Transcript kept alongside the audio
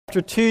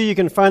Chapter 2, you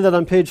can find that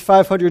on page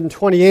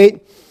 528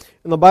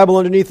 in the Bible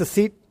underneath the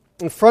seat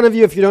in front of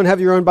you if you don't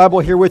have your own Bible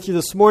here with you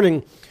this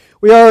morning.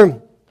 We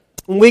are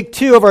in week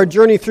 2 of our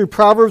journey through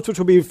Proverbs, which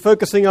we'll be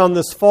focusing on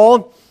this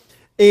fall.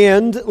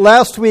 And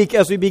last week,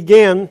 as we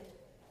began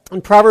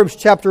in Proverbs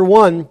chapter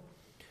 1,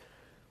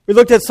 we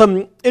looked at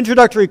some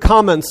introductory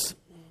comments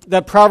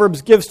that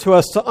Proverbs gives to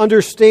us to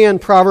understand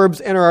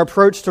Proverbs and our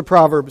approach to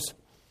Proverbs.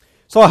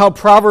 Saw how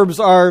Proverbs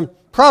are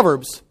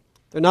Proverbs.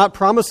 They're not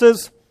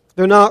promises.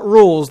 They're not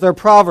rules, they're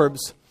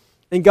proverbs.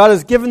 And God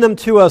has given them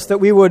to us that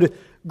we would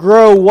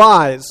grow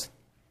wise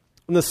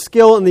in the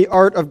skill and the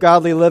art of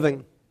godly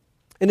living.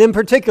 And in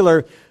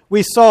particular,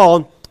 we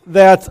saw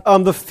that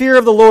the fear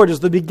of the Lord is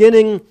the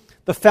beginning,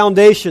 the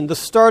foundation, the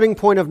starting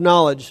point of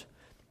knowledge.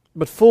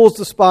 But fools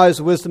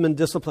despise wisdom and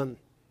discipline.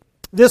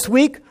 This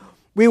week,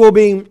 we will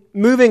be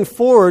moving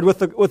forward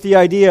with the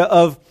idea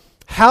of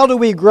how do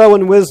we grow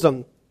in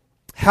wisdom?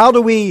 How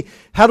do we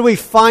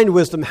find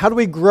wisdom? How do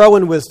we grow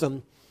in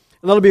wisdom?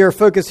 And that'll be our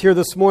focus here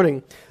this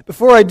morning.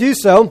 Before I do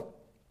so,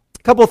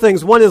 a couple of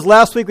things. One is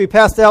last week we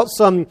passed out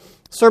some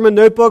sermon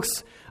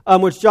notebooks,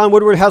 which John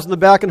Woodward has in the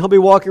back, and he'll be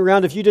walking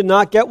around. If you did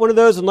not get one of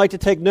those and like to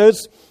take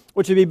notes,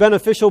 which would be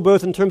beneficial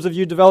both in terms of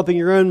you developing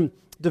your own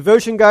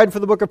devotion guide for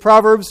the book of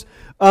Proverbs,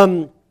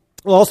 will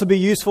also be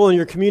useful in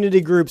your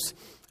community groups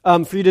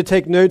for you to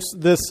take notes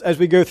as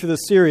we go through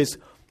this series.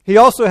 He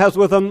also has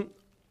with him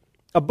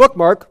a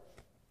bookmark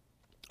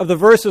of the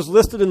verses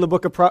listed in the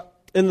book of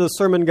in the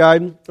sermon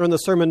guide or in the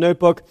sermon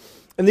notebook.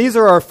 And these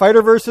are our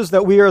fighter verses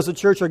that we as a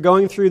church are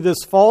going through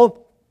this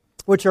fall,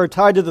 which are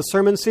tied to the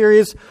sermon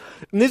series.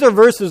 And these are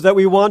verses that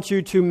we want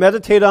you to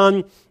meditate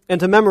on and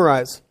to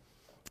memorize.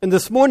 And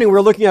this morning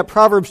we're looking at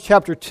Proverbs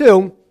chapter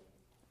 2,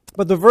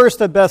 but the verse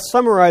that best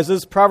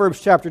summarizes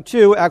Proverbs chapter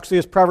 2 actually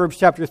is Proverbs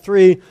chapter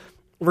 3,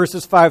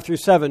 verses 5 through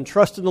 7.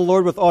 Trust in the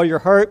Lord with all your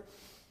heart,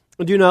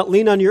 and do not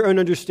lean on your own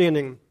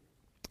understanding.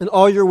 In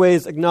all your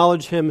ways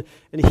acknowledge him,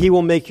 and he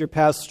will make your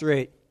paths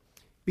straight.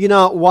 Be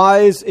not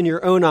wise in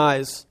your own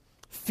eyes.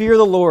 Fear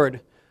the Lord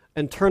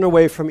and turn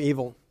away from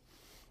evil.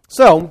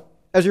 So,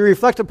 as you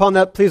reflect upon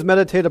that, please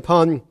meditate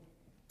upon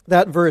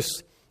that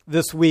verse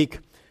this week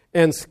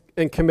and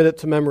commit it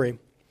to memory.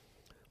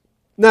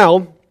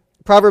 Now,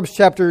 Proverbs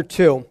chapter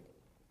 2.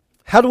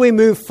 How do we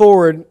move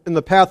forward in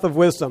the path of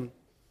wisdom?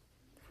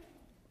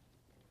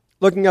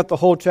 Looking at the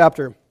whole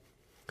chapter.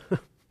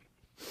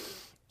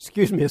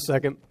 Excuse me a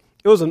second.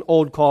 It was an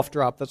old cough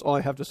drop. That's all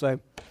I have to say.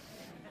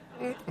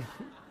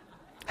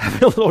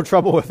 Having a little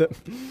trouble with it.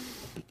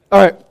 All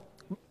right.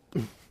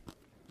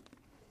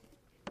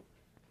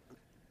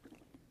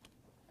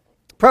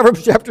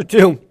 Proverbs chapter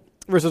 2,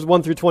 verses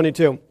 1 through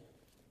 22.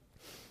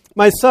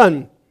 My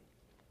son,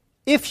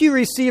 if you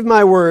receive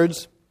my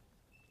words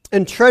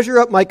and treasure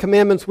up my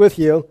commandments with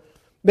you,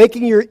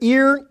 making your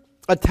ear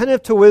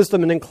attentive to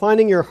wisdom and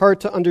inclining your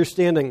heart to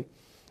understanding.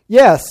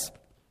 Yes,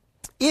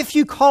 if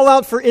you call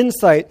out for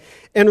insight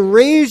and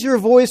raise your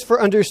voice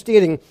for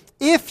understanding,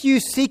 if you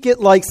seek it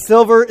like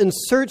silver and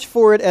search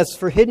for it as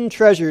for hidden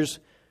treasures,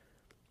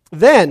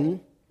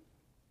 then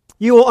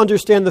you will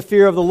understand the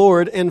fear of the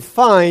Lord and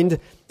find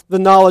the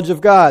knowledge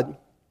of God.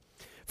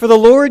 For the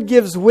Lord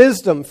gives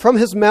wisdom. From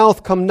his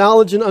mouth come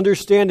knowledge and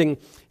understanding.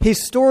 He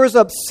stores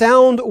up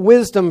sound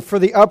wisdom for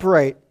the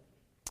upright.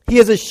 He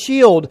is a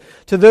shield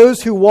to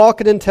those who walk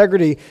in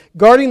integrity,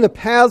 guarding the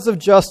paths of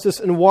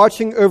justice and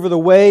watching over the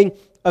way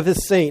of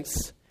his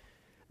saints.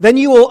 Then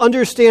you will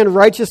understand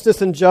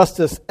righteousness and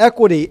justice,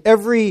 equity,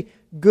 every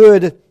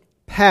good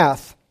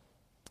path.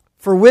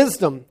 For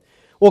wisdom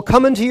will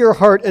come into your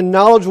heart, and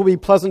knowledge will be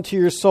pleasant to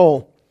your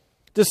soul.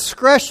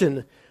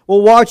 Discretion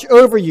will watch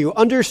over you.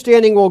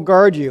 Understanding will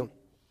guard you,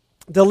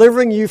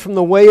 delivering you from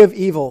the way of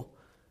evil,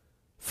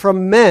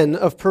 from men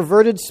of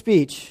perverted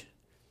speech,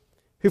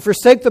 who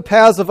forsake the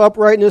paths of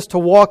uprightness to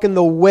walk in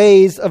the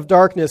ways of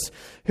darkness,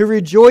 who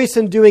rejoice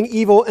in doing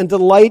evil and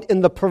delight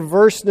in the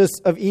perverseness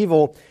of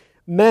evil,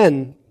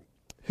 men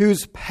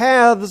whose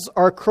paths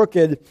are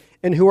crooked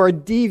and who are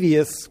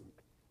devious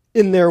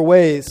in their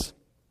ways.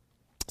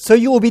 So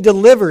you will be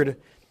delivered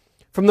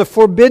from the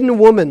forbidden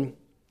woman,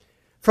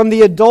 from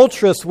the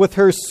adulteress with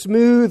her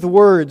smooth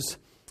words,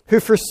 who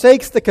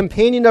forsakes the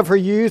companion of her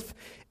youth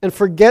and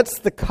forgets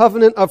the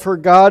covenant of her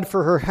God,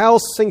 for her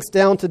house sinks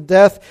down to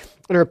death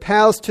and her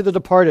paths to the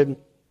departed.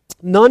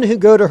 None who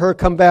go to her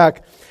come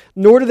back,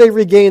 nor do they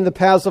regain the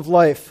paths of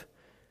life.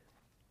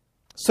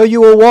 So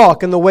you will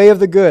walk in the way of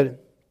the good,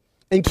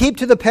 and keep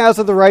to the paths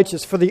of the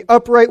righteous, for the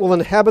upright will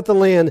inhabit the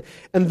land,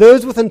 and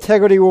those with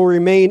integrity will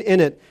remain in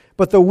it.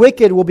 But the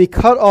wicked will be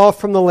cut off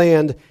from the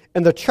land,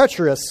 and the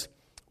treacherous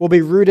will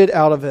be rooted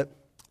out of it.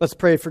 Let's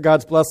pray for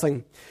God's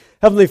blessing.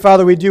 Heavenly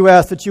Father, we do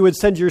ask that you would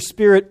send your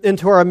Spirit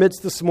into our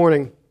midst this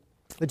morning,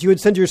 that you would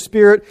send your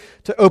Spirit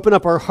to open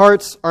up our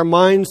hearts, our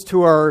minds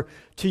to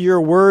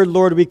your word.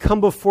 Lord, we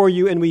come before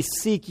you and we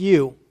seek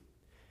you,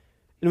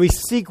 and we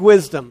seek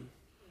wisdom.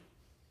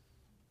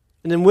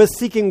 And in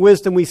seeking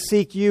wisdom, we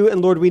seek you,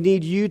 and Lord, we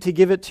need you to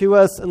give it to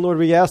us. And Lord,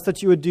 we ask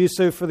that you would do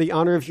so for the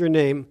honor of your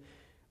name.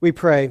 We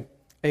pray.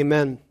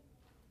 Amen.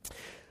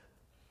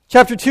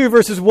 chapter 2,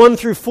 verses 1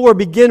 through 4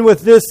 begin with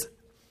this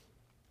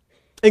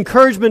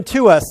encouragement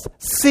to us: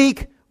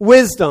 seek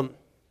wisdom.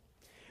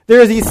 There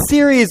is a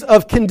series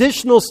of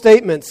conditional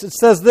statements. It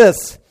says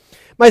this: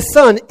 "My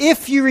son,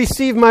 if you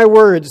receive my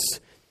words,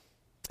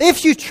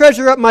 if you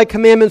treasure up my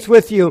commandments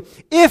with you,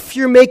 if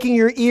you're making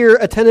your ear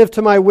attentive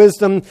to my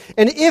wisdom,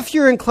 and if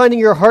you're inclining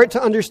your heart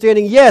to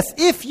understanding, yes,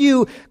 if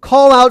you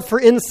call out for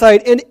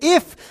insight, and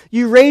if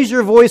you raise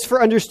your voice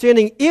for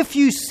understanding, if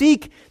you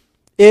seek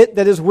it,"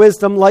 that is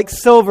wisdom, "like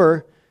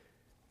silver,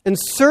 and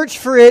search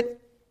for it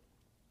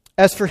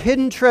as for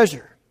hidden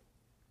treasure."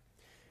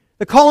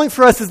 The calling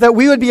for us is that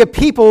we would be a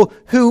people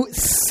who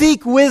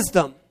seek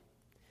wisdom.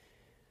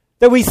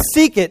 That we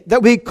seek it,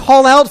 that we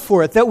call out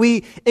for it, that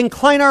we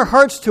incline our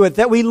hearts to it,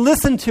 that we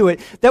listen to it,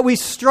 that we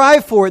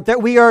strive for it,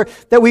 that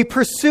we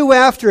pursue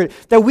after it,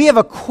 that we have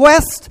a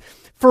quest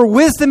for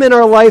wisdom in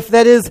our life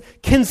that is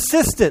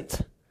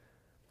consistent,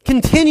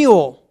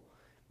 continual,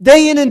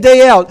 day in and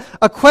day out.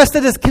 A quest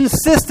that is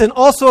consistent,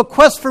 also a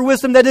quest for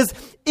wisdom that is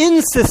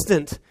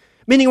insistent,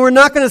 meaning we're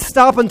not going to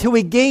stop until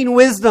we gain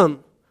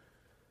wisdom.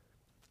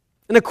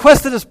 And a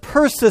quest that is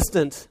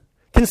persistent.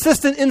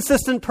 Consistent,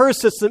 insistent,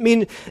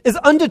 persistent, is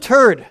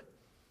undeterred.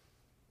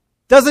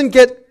 Doesn't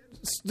get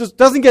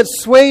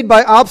swayed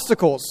by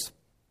obstacles,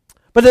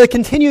 but a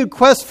continued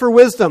quest for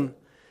wisdom.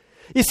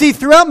 You see,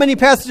 throughout many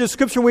passages of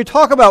Scripture, when we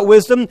talk about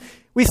wisdom,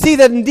 we see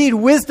that indeed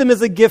wisdom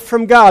is a gift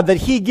from God that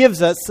He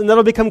gives us, and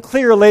that'll become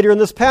clearer later in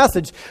this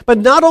passage. But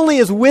not only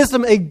is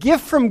wisdom a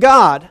gift from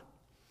God,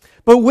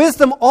 but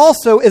wisdom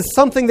also is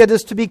something that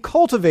is to be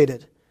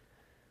cultivated,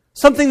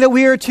 something that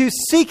we are to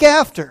seek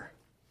after.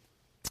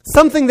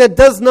 Something that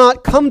does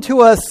not come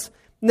to us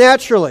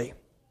naturally.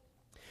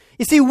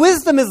 You see,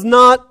 wisdom is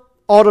not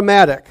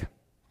automatic.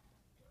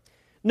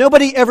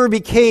 Nobody ever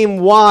became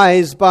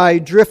wise by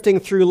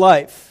drifting through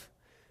life,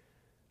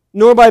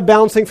 nor by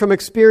bouncing from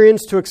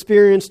experience to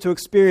experience to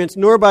experience,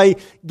 nor by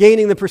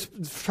gaining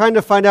trying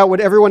to find out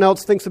what everyone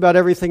else thinks about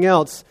everything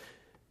else.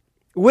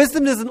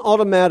 Wisdom isn't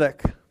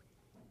automatic.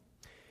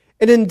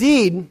 And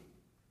indeed,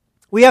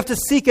 we have to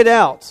seek it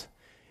out.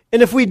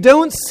 And if we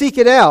don't seek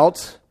it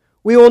out,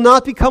 we will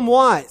not become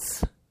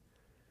wise.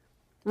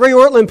 Ray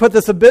Ortlund put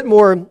this a bit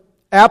more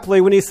aptly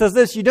when he says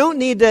this: you don't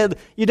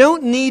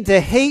need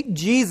to hate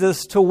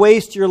Jesus to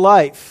waste your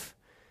life.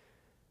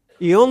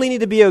 You only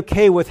need to be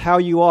okay with how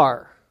you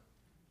are.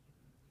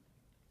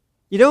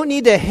 You don't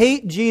need to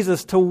hate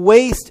Jesus to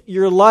waste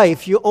your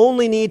life. You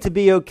only need to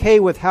be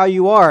okay with how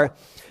you are.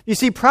 You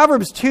see,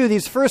 Proverbs 2,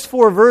 these first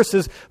 4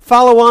 verses,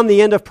 follow on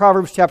the end of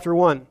Proverbs chapter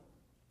 1.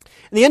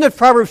 And the end of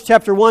Proverbs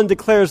chapter 1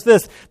 declares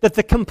this: that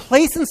the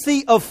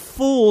complacency of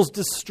fools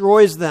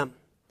destroys them.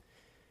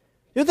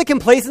 You know what the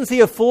complacency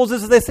of fools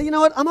is? They say, you know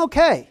what, I'm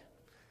okay.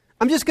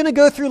 I'm just going to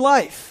go through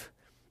life.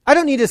 I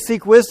don't need to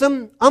seek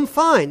wisdom. I'm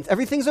fine.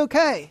 Everything's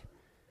okay.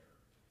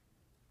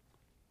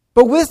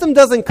 But wisdom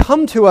doesn't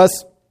come to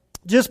us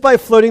just by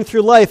floating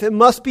through life. It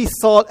must be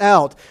sought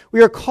out.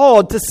 We are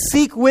called to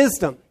seek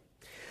wisdom.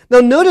 Now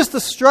notice the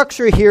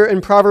structure here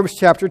in Proverbs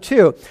chapter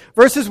 2.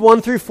 Verses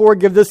 1 through 4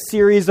 give this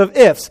series of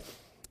ifs.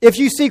 If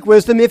you seek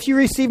wisdom, if you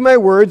receive my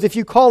words, if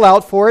you call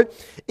out for it,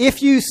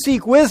 if you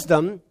seek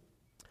wisdom,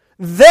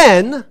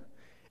 then,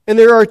 and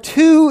there are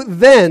 2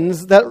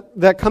 thens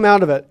that come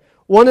out of it.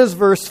 One is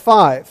verse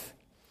 5.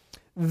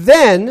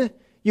 Then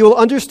you will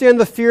understand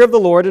the fear of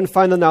the Lord and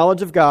find the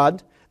knowledge of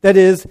God. That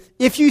is,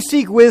 if you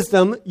seek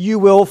wisdom, you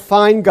will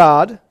find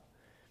God.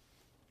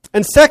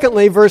 And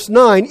secondly, verse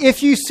 9,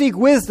 if you seek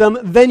wisdom,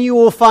 then you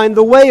will find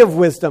the way of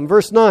wisdom.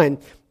 Verse 9,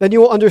 then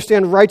you will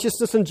understand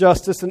righteousness and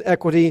justice and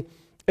equity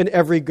in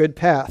every good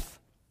path.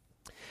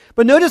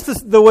 But notice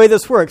the way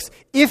this works.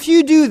 If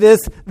you do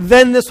this,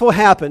 then this will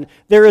happen.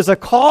 There is a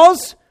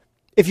cause,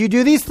 if you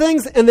do these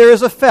things, and there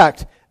is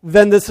effect.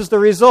 Then this is the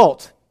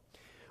result.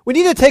 We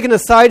need to take an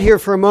aside here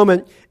for a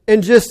moment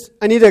and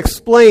I need to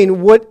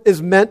explain what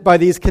is meant by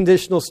these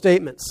conditional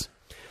statements.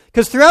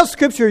 Because throughout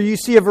Scripture, you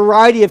see a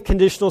variety of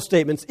conditional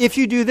statements. If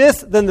you do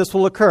this, then this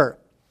will occur.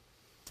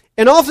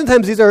 And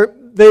oftentimes these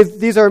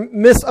are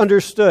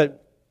misunderstood.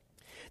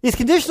 These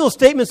conditional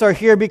statements are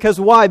here because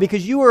why?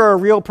 Because you are a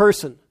real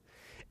person.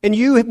 And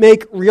you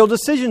make real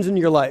decisions in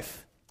your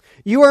life.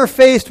 You are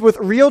faced with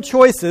real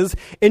choices,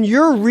 and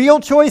your real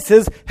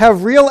choices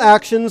have real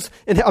actions,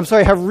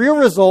 have real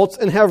results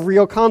and have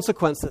real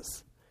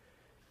consequences.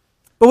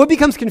 But what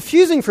becomes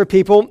confusing for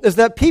people is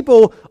that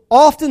people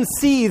often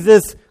see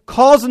this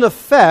cause and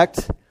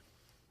effect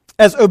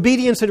as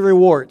obedience and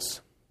rewards.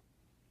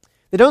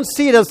 They don't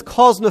see it as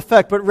cause and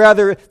effect, but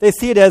rather they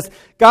see it as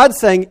God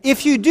saying,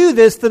 if you do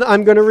this, then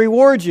I'm going to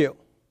reward you.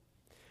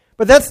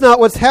 But that's not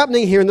what's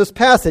happening here in this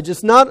passage.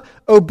 It's not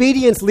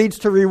obedience leads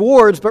to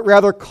rewards, but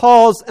rather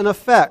cause and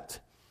effect.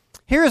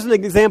 Here's an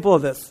example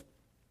of this.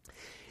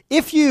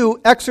 If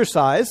you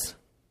exercise,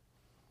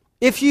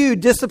 if you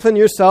discipline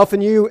yourself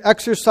and you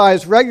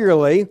exercise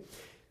regularly,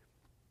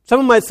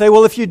 someone might say,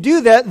 well, if you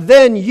do that,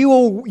 then you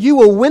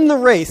will win the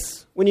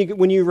race when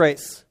you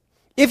race.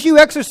 If you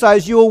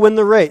exercise, you will win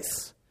the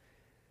race.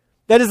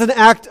 That is an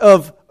act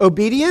of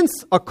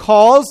obedience, a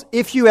cause,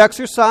 if you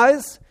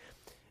exercise.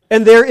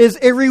 and there is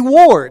a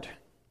reward.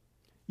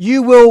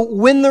 You will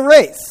win the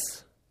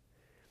race.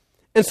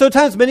 And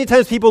many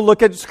times people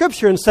look at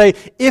Scripture and say,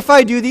 if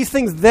I do these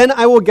things, then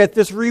I will get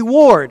this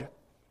reward.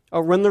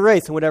 I'll run the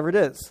race and whatever it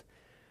is.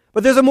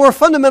 But there's a more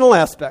fundamental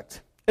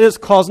aspect, and it's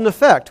cause and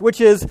effect,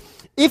 which is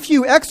if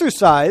you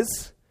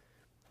exercise,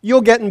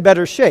 you'll get in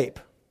better shape.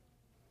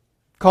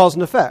 Cause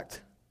and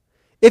effect.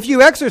 If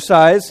you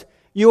exercise,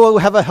 you will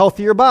have a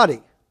healthier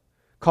body.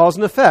 Cause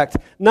and effect.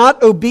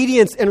 Not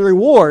obedience and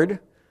reward,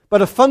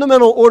 but a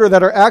fundamental order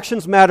that our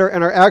actions matter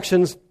and our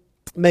actions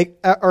make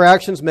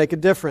a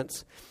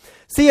difference.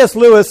 C.S.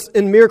 Lewis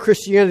in Mere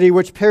Christianity,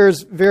 which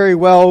pairs very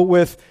well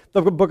with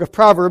the book of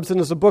Proverbs and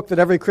is a book that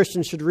every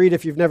Christian should read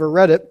if you've never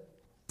read it,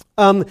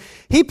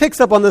 he picks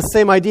up on this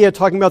same idea,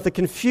 talking about the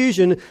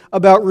confusion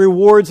about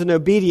rewards and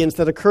obedience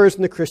that occurs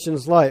in the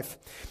Christian's life.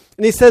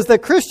 And he says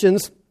that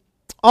Christians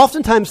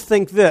oftentimes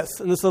think this,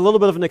 and this is a little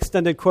bit of an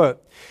extended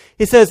quote.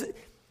 He says,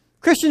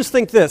 Christians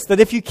think this, that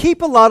if you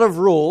keep a lot of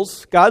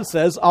rules, God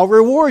says, I'll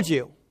reward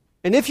you.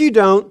 And if you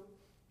don't,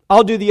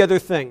 I'll do the other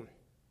thing.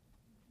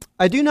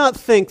 I do not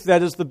think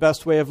that is the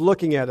best way of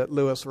looking at it,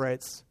 Lewis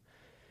writes.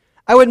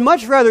 I would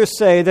much rather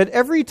say that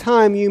every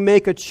time you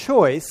make a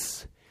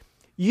choice,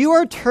 you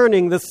are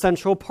turning the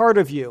central part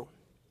of you,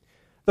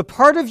 the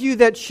part of you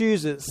that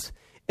chooses,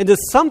 into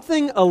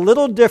something a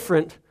little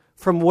different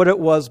from what it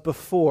was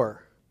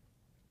before.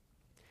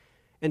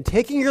 And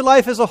taking your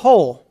life as a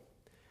whole,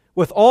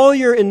 with all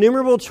your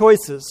innumerable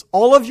choices,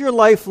 all of your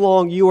life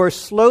long, you are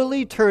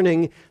slowly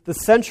turning the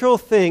central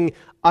thing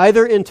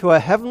either into a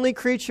heavenly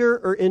creature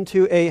or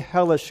into a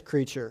hellish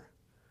creature.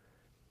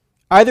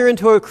 Either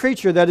into a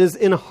creature that is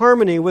in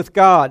harmony with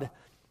God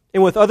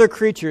and with other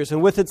creatures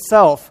and with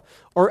itself,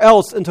 or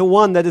else into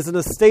one that is in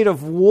a state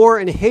of war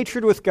and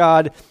hatred with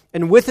God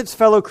and with its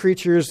fellow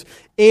creatures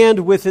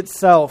and with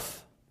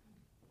itself.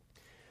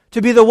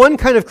 To be the one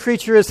kind of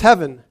creature is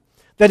heaven.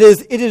 That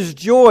is, it is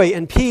joy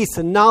and peace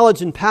and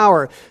knowledge and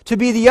power. To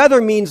be the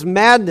other means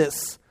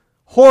madness,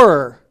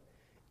 horror,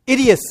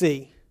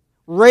 idiocy,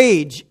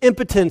 rage,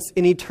 impotence,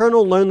 and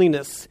eternal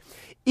loneliness.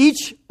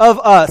 Each of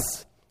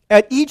us,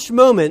 at each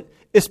moment,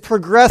 is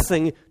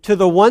progressing to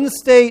the one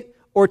state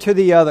or to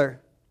the other.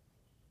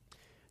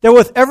 That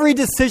with every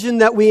decision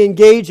that we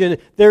engage in,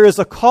 there is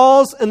a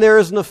cause and there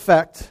is an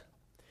effect.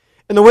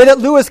 And the way that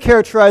Lewis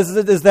characterizes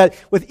it is that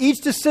with each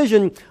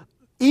decision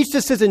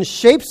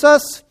shapes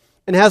us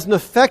and has an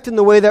effect in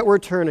the way that we're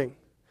turning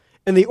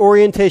and the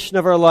orientation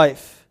of our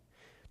life.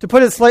 To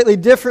put it slightly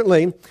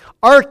differently,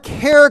 our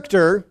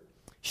character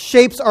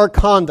shapes our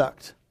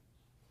conduct.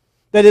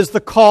 That is, the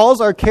cause,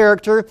 our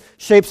character,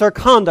 shapes our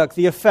conduct,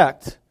 the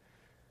effect.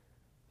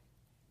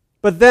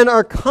 But then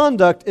our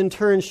conduct, in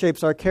turn,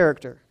 shapes our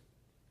character.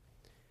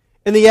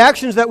 And the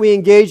actions that we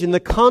engage in,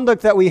 the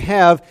conduct that we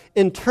have,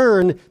 in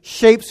turn,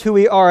 shapes who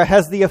we are,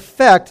 has the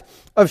effect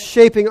of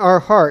shaping our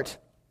heart.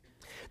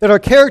 That our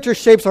character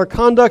shapes our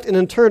conduct, and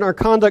in turn, our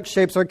conduct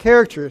shapes our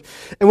character.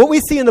 And what we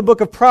see in the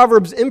book of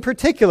Proverbs in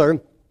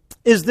particular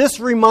is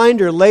this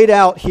reminder laid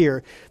out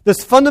here,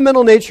 this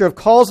fundamental nature of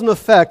cause and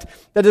effect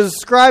that is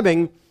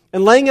describing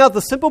and laying out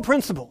the simple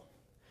principle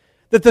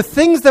that the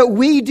things that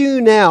we do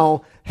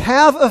now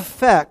have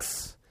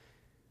effects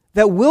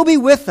that will be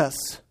with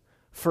us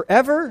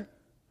forever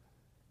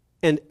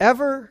and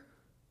ever,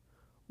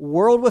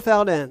 world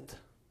without end.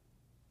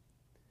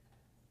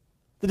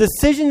 The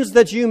decisions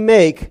that you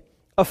make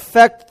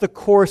affect the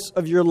course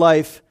of your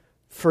life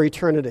for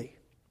eternity.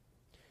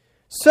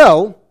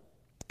 So,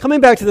 coming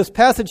back to this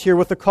passage here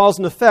with the cause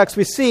and effects,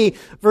 we see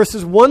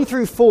verses 1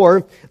 through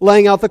 4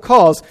 laying out the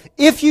cause.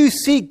 If you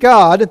seek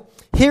God,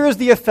 here is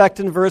the effect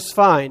in verse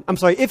 5.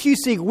 If you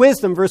seek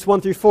wisdom, verse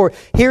 1 through 4,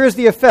 here is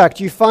the effect.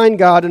 You find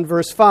God in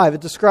verse 5.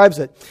 It describes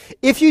it.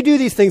 If you do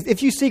these things,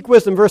 if you seek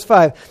wisdom, verse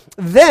 5,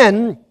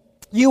 then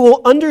you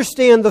will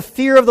understand the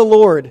fear of the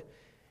Lord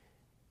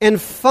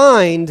and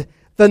find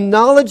the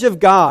knowledge of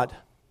God.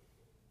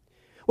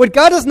 What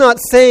God is not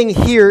saying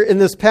here in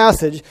this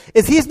passage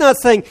is He's not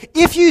saying,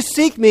 if you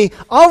seek me,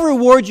 I'll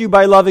reward you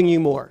by loving you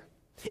more.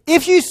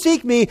 If you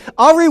seek me,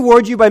 I'll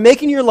reward you by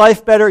making your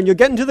life better and you'll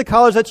get into the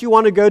college that you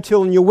want to go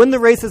to and you'll win the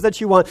races that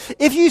you want.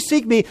 If you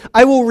seek me,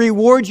 I will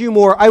reward you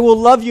more. I will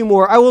love you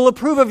more. I will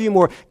approve of you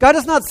more. God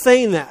is not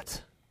saying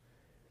that.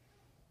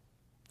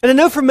 And I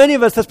know for many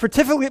of us that's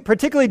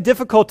particularly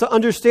difficult to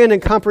understand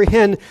and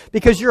comprehend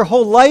because your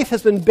whole life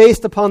has been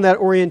based upon that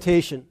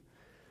orientation.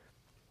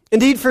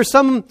 Indeed, for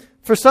some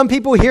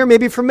people here,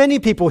 maybe for many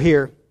people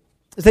here,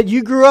 is that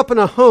you grew up in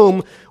a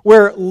home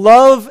where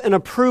love and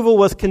approval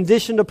was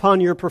conditioned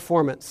upon your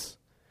performance.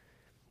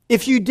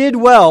 If you did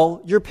well,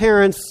 your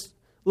parents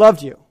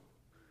loved you.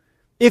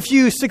 If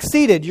you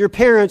succeeded, your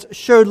parents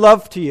showed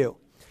love to you.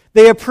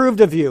 They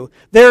approved of you.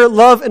 Their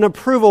love and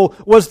approval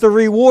was the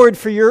reward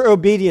for your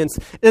obedience.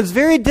 And it's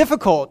very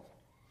difficult,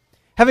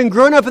 having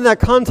grown up in that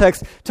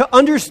context, to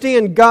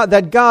understand God,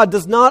 that God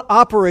does not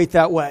operate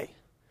that way.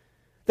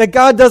 That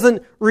God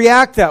doesn't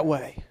react that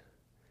way.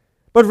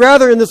 But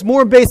rather, in this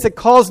more basic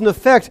cause and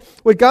effect,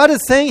 what God is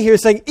saying here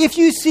is saying, if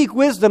you seek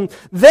wisdom,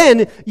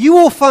 then you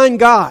will find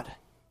God.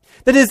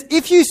 That is,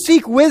 if you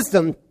seek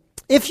wisdom,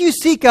 if you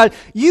seek God,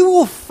 you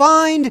will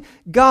find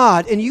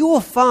God, and you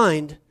will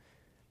find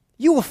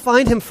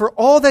Him for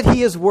all that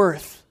He is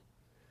worth.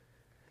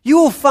 You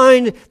will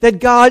find that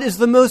God is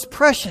the most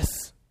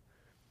precious,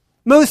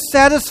 most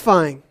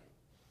satisfying,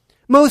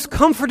 most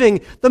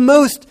comforting, the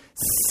most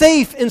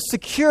safe and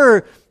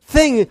secure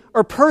thing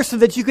or person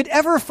that you could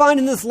ever find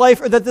in this life,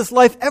 or that this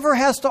life ever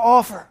has to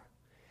offer.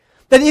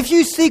 That if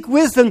you seek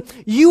wisdom,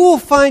 you will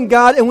find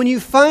God, and when you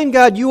find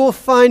God, you will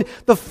find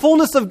the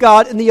fullness of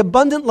God and the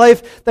abundant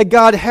life that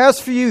God has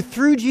for you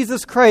through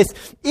Jesus Christ.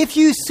 If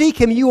you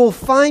seek Him, you will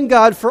find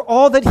God for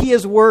all that He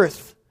is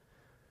worth.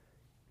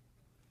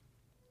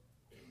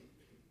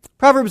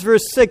 Proverbs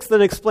verse 6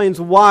 then explains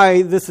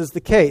why this is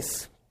the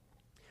case.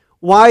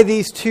 Why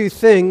these two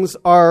things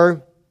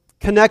are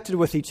connected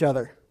with each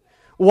other.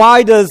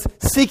 Why does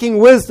seeking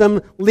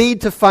wisdom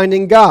lead to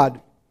finding God?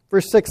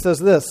 Verse 6 says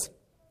this: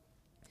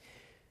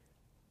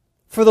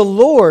 "For the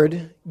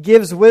Lord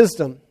gives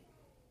wisdom,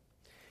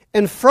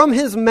 and from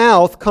His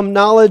mouth come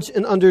knowledge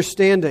and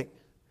understanding."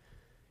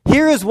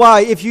 Here is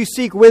why, if you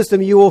seek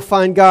wisdom, you will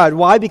find God.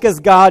 Why?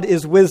 Because God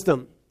is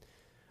wisdom.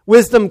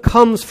 Wisdom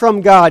comes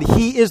from God.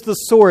 He is the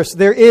source.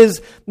 There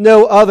is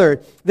no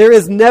other. There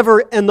is never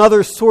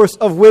another source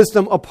of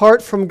wisdom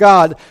apart from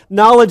God.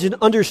 Knowledge and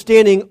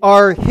understanding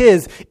are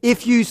His.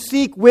 If you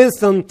seek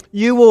wisdom,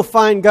 you will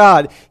find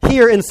God.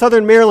 Here in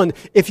southern Maryland,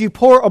 if you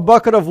pour a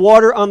bucket of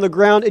water on the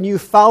ground and you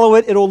follow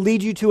it, it'll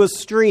lead you to a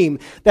stream.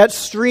 That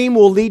stream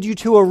will lead you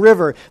to a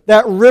river.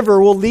 That river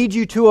will lead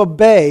you to a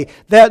bay.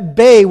 That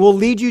bay will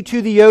lead you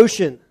to the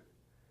ocean.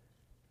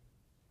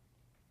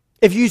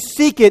 If you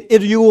seek it,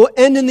 you will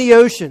end in the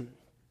ocean.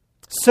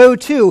 So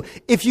too,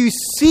 if you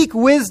seek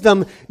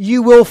wisdom,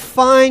 you will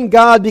find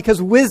God,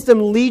 because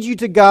wisdom leads you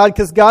to God,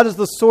 because God is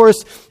the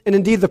source and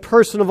indeed the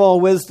person of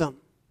all wisdom.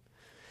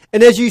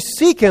 And as you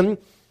seek Him,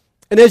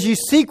 and as you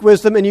seek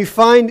wisdom and you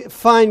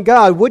find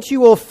God, what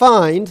you will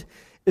find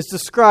is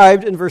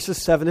described in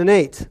verses 7 and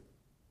 8.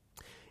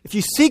 If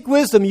you seek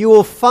wisdom, you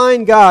will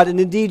find God, and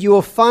indeed you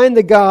will find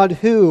the God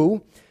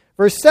who,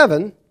 verse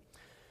 7,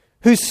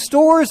 who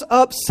stores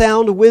up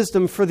sound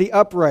wisdom for the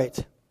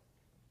upright.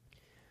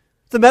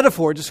 It's a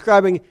metaphor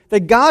describing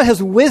that God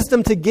has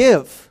wisdom to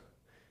give.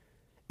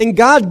 And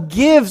God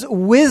gives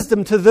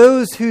wisdom to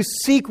those who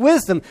seek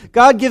wisdom.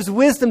 God gives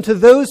wisdom to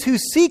those who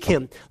seek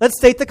Him. Let's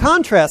state the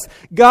contrast.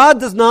 God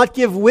does not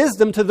give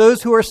wisdom to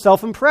those who are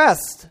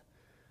self-impressed.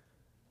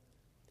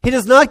 He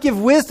does not give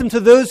wisdom to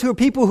those who are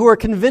people who are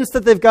convinced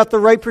that they've got the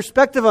right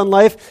perspective on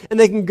life and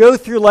they can go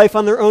through life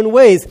on their own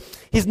ways.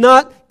 He's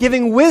not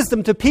giving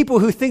wisdom to people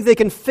who think they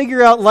can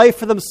figure out life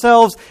for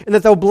themselves and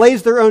that they'll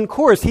blaze their own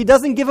course. He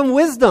doesn't give them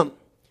wisdom.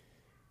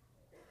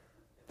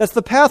 That's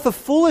the path of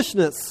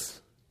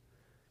foolishness.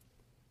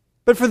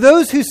 But for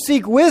those who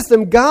seek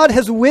wisdom, God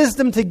has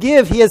wisdom to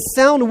give. He has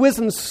sound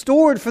wisdom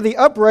stored for the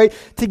upright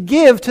to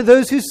give to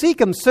those who seek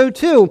Him. So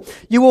too,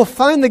 you will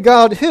find the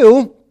God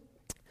who,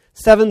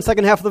 7,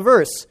 second half of the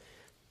verse,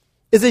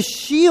 is a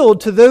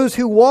shield to those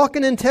who walk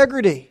in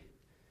integrity.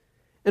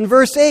 In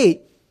verse 8,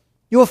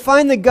 you will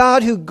find the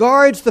God who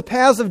guards the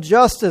paths of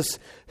justice,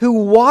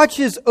 who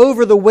watches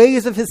over the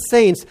ways of His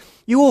saints.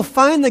 You will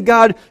find the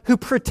God who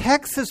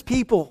protects His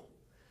people,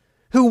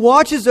 who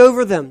watches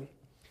over them,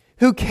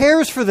 who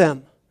cares for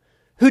them,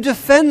 who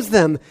defends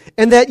them.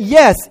 And that,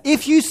 yes,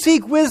 if you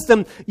seek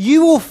wisdom,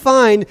 you will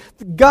find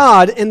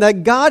God, and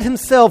that God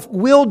Himself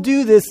will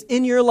do this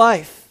in your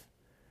life.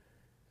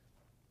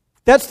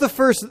 That's the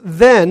first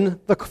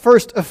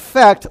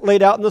effect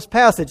laid out in this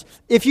passage.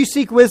 If you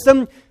seek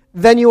wisdom,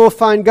 then you will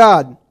find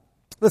God.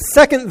 The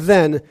second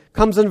then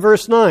comes in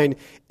verse 9.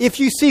 If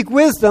you seek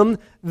wisdom,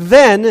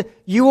 then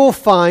you will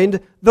find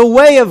the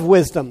way of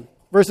wisdom.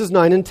 Verses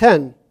 9 and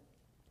 10.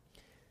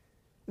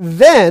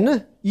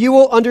 Then you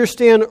will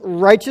understand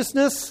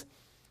righteousness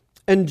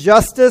and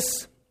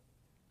justice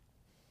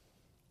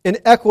and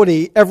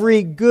equity,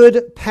 every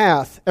good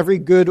path, every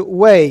good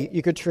way,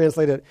 you could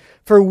translate it.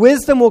 For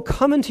wisdom will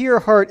come into your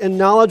heart, and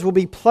knowledge will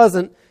be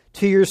pleasant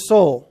to your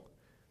soul.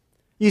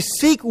 You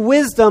seek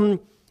wisdom,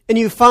 and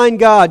you find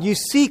God. You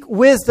seek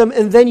wisdom,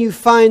 and then you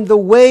find the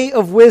way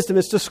of wisdom.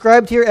 It's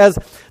described here as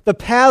the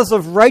paths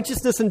of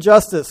righteousness and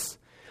justice.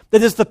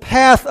 That is the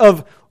path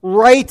of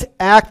right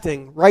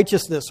acting,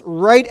 righteousness,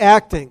 right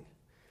acting.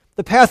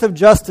 The path of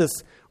justice,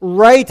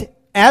 right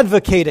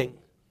advocating.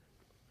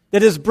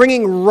 That is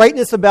bringing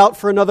rightness about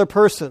for another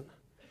person.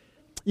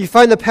 You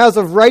find the paths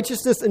of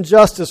righteousness and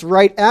justice,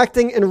 right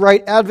acting and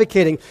right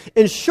advocating.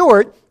 In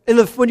short,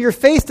 when you're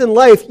faced in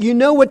life, you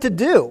know what to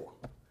do.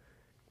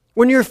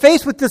 When you're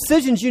faced with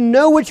decisions, you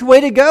know which way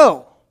to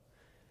go.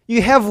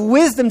 You have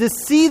wisdom to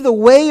see the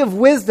way of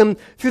wisdom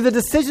through the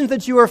decisions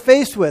that you are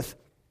faced with.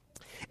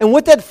 And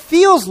what that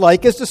feels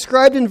like is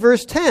described in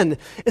verse 10,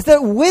 is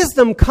that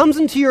wisdom comes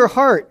into your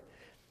heart.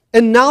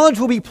 And knowledge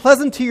will be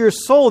pleasant to your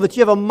soul, that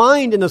you have a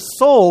mind and a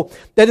soul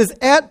that is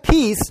at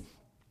peace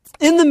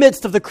in the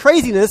midst of the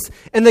craziness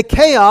and the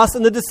chaos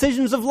and the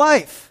decisions of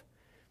life.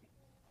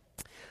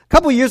 A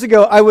couple of years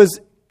ago, I was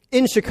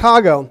in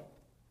Chicago.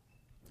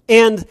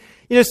 And,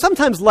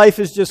 Sometimes life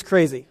is just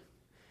crazy.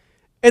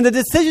 And the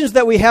decisions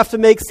that we have to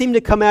make seem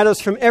to come at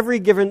us from every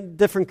different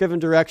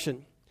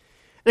direction.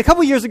 And a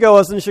couple years ago, I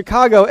was in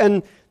Chicago,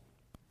 and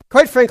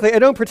quite frankly, I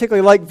don't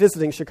particularly like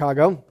visiting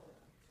Chicago.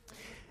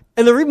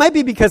 And it might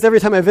be because every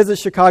time I visit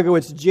Chicago,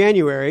 it's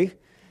January.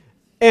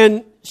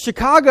 And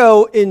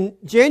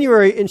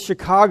January in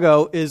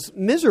Chicago is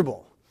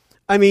miserable.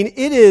 I mean,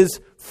 it is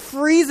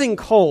freezing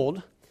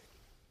cold,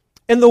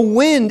 and the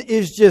wind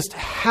is just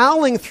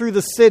howling through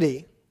the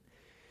city.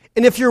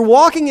 And if you're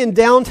walking in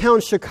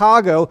downtown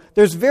Chicago,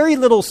 there's very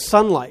little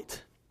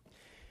sunlight.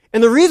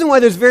 And the reason why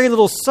there's very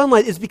little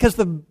sunlight is because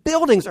the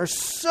buildings are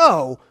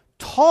so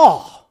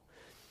tall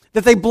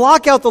that they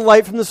block out the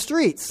light from the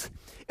streets.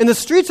 And the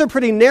streets are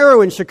pretty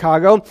narrow in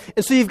Chicago,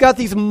 and so you've got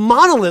these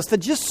monoliths that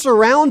just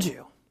surround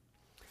you.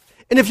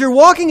 And if you're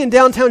walking in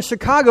downtown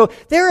Chicago,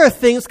 there are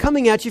things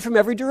coming at you from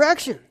every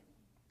direction.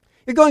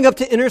 You're going up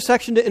to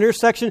intersection.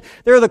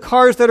 There are the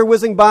cars that are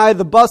whizzing by,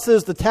 the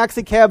buses, the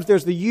taxi cabs.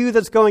 There's the U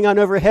that's going on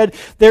overhead.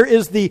 There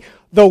is the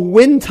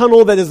wind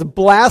tunnel that is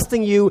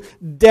blasting you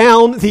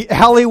down the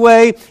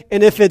alleyway.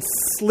 And if it's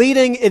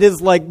sleeting, it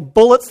is like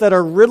bullets that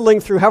are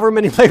riddling through however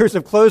many layers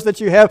of clothes that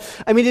you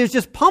have. I mean, it is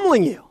just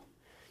pummeling you.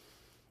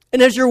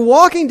 And as you're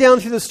walking down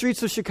through the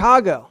streets of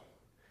Chicago,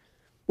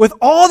 with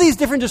all these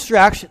different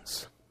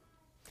distractions,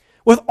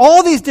 with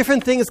all these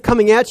different things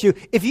coming at you,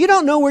 if you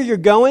don't know where you're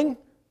going,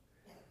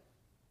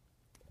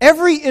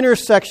 every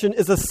intersection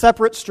is a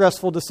separate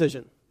stressful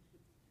decision.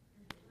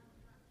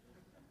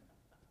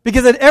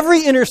 Because at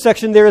every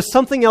intersection, there is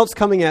something else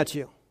coming at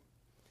you.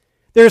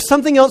 There is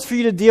something else for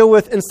you to deal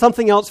with and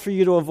something else for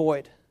you to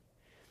avoid.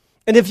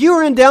 And if you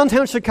are in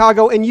downtown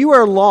Chicago and you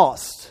are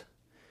lost,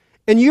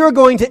 and you are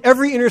going to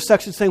every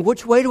intersection saying,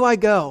 which way do I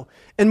go?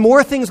 And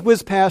more things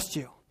whiz past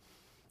you.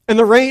 And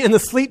the rain and the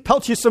sleet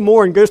pelts you some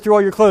more and goes through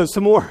all your clothes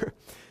some more.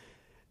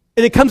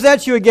 And it comes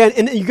at you again,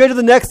 and you go to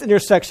the next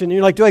intersection, and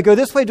you're like, do I go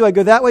this way? Do I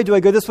go that way? Do I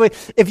go this way?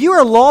 If you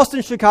are lost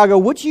in Chicago,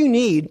 what you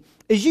need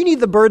is you need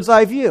the bird's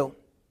eye view.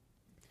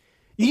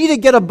 You need to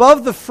get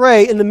above the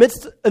fray in the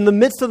midst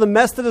of the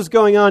mess that is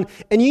going on,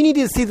 and you need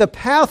to see the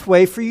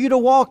pathway for you to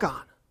walk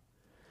on.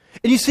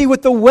 And you see,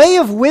 what the way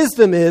of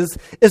wisdom is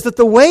that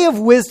the way of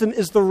wisdom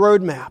is the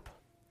roadmap.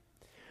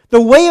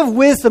 The way of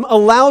wisdom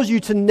allows you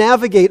to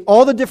navigate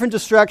all the different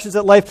distractions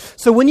at life.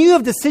 So when you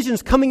have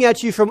decisions coming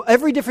at you from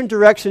every different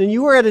direction and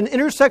you are at an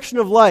intersection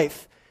of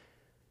life,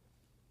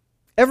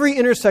 every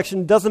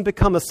intersection doesn't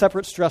become a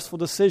separate stressful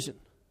decision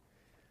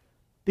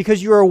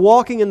because you are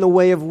walking in the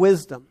way of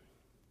wisdom.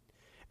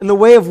 And the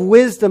way of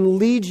wisdom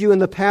leads you in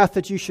the path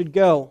that you should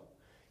go.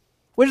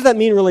 What does that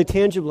mean really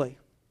tangibly?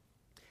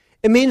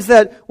 It means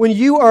that when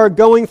you are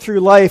going through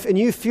life and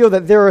you feel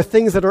that there are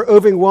things that are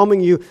overwhelming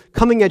you,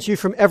 coming at you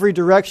from every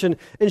direction,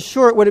 in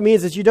short, what it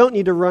means is you don't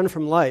need to run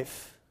from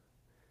life.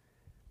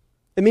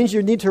 It means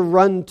you need to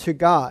run to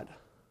God.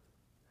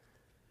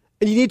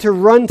 And you need to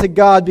run to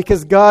God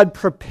because God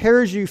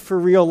prepares you for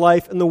real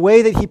life. And the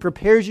way that He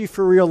prepares you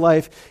for real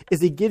life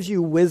is He gives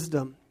you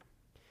wisdom.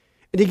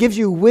 And He gives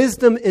you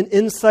wisdom and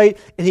insight,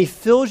 and He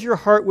fills your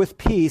heart with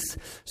peace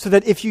so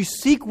that if you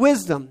seek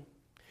wisdom,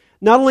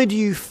 not only do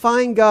you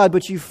find God,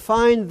 but you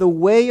find the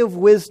way of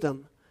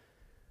wisdom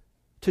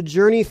to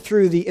journey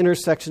through the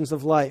intersections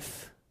of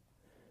life.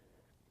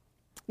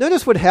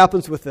 Notice what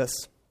happens with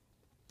this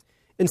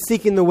in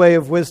seeking the way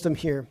of wisdom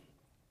here.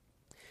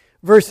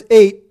 Verse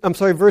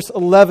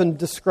 11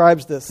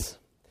 describes this.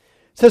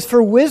 It says,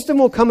 "For wisdom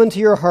will come into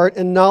your heart,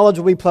 and knowledge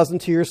will be pleasant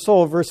to your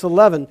soul." Verse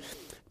 11,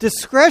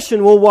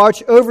 "Discretion will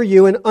watch over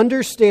you, and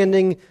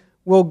understanding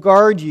will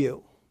guard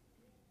you."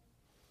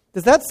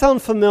 Does that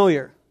sound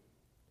familiar?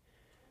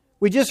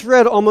 We just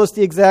read almost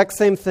the exact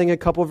same thing a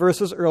couple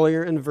verses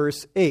earlier in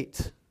verse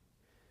 8,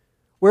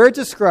 where it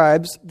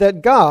describes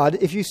that God,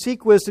 if you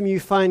seek wisdom, you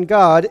find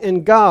God,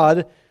 and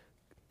God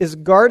is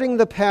guarding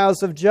the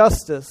paths of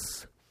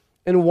justice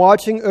and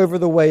watching over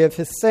the way of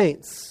His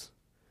saints.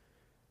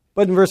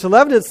 But in verse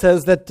 11 it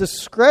says that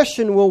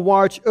discretion will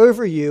watch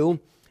over you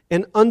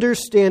and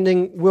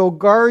understanding will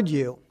guard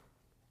you.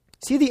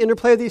 See the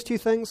interplay of these two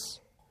things?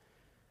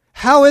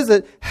 How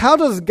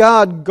does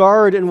God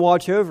guard and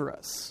watch over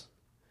us?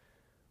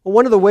 Well,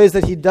 one of the ways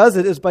that He does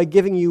it is by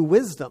giving you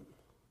wisdom.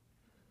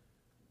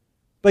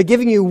 By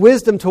giving you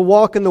wisdom to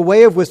walk in the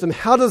way of wisdom.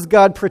 How does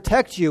God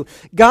protect you?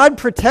 God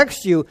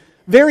protects you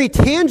very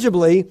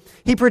tangibly.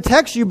 He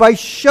protects you by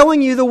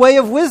showing you the way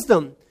of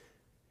wisdom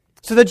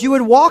so that you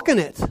would walk in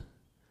it.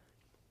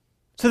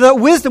 So that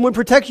wisdom would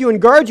protect you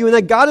and guard you, and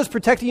that God is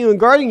protecting you and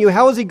guarding you.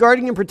 How is He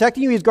guarding and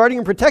protecting you? He's guarding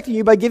and protecting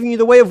you by giving you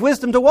the way of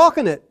wisdom to walk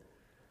in it.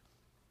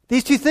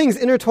 These two things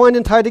intertwined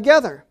and tied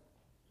together.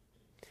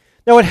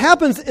 Now, what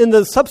happens in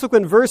the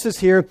subsequent verses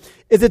here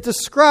is it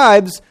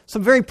describes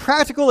some very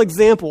practical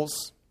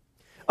examples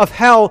of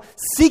how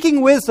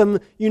seeking wisdom,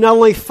 you not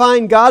only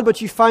find God,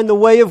 but you find the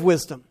way of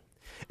wisdom.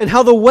 And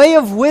how the way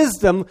of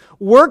wisdom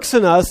works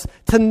in us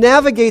to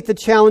navigate the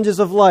challenges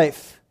of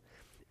life.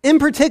 In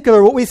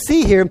particular, what we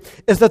see here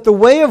is that the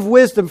way of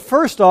wisdom,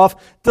 first off,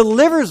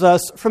 delivers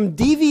us from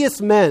devious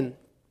men.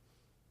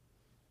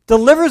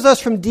 delivers us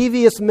from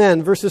devious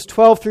men, verses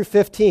 12 through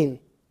 15.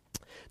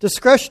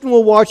 Discretion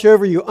will watch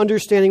over you,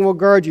 understanding will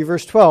guard you,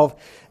 verse 12.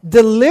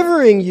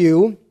 Delivering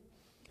you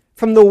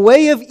from the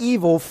way of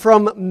evil,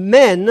 from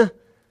men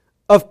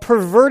of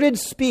perverted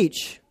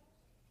speech,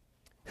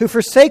 who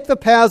forsake the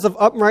paths of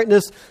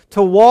uprightness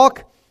to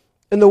walk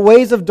in the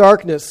ways of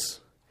darkness,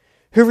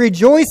 who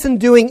rejoice in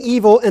doing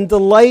evil and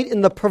delight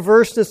in the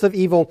perverseness of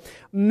evil,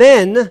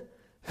 men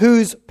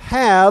whose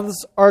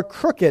paths are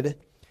crooked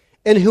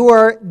and who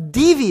are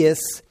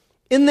devious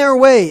in their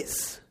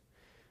ways.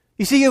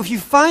 You see, if you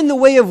find the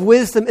way of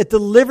wisdom, it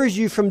delivers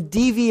you from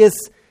devious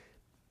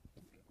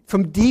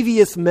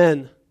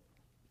men.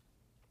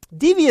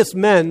 Devious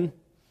men,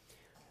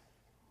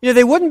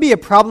 they wouldn't be a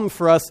problem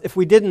for us if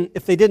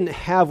they didn't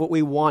have what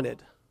we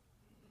wanted.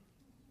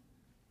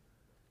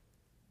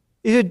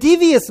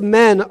 Devious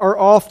men are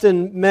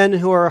often men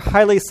who are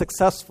highly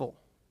successful,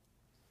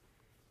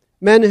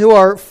 men who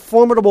are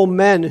formidable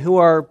men, who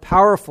are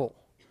powerful,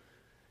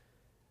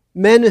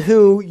 men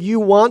who you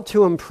want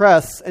to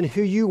impress and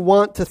who you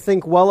want to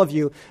think well of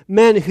you,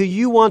 men who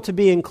you want to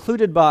be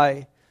included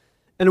by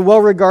and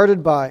well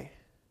regarded by.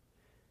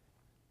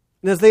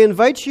 And as they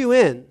invite you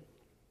in,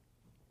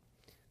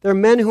 they're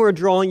men who are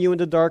drawing you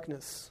into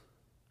darkness.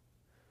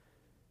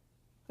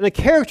 And a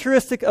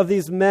characteristic of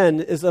these men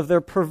is of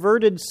their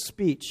perverted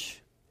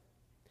speech.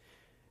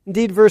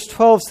 Indeed, verse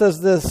 12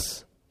 says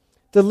this,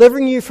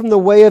 delivering you from the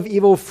way of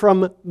evil,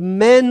 from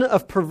men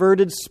of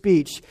perverted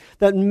speech.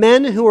 That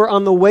men who are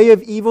on the way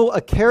of evil, a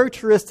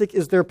characteristic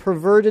is their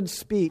perverted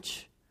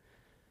speech.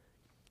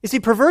 You see,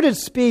 perverted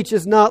speech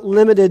is not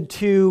limited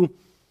to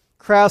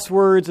crass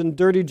words and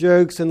dirty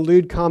jokes and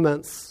lewd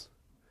comments.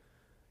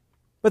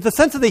 But the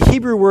sense of the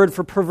Hebrew word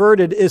for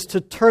perverted is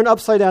to turn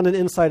upside down and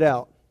inside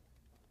out.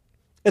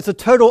 It's a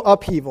total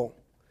upheaval.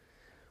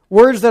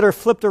 Words that are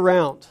flipped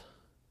around.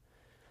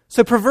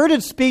 So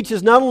perverted speech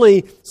is not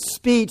only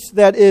speech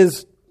that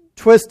is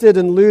twisted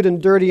and lewd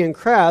and dirty and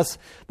crass,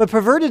 but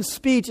perverted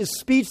speech is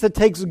speech that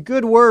takes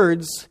good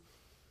words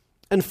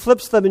and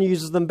flips them and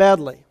uses them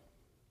badly.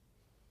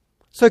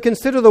 So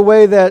consider the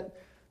way that,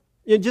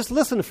 just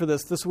listen for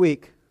this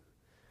week.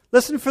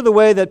 Listen for the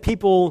way that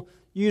people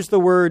use the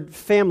word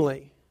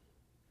family,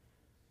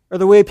 or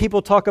the way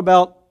people talk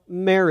about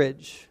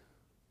marriage,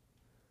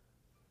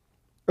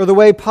 or the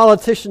way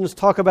politicians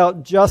talk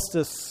about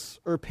justice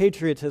or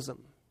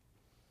patriotism.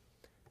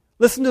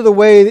 Listen to the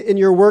way in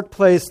your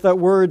workplace that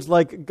words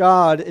like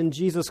God and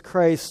Jesus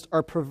Christ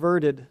are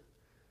perverted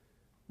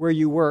where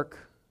you work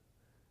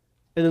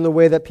and in the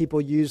way that people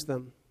use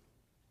them.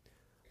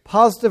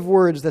 Positive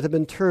words that have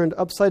been turned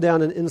upside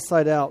down and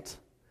inside out.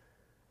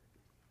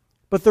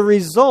 But the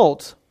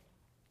result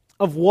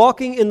of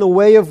walking in the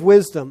way of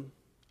wisdom,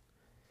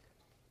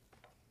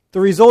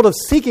 the result of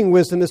seeking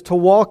wisdom is to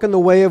walk in the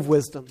way of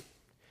wisdom.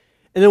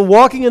 And in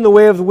walking in the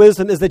way of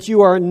wisdom is that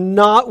you are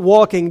not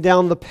walking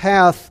down the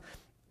path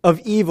of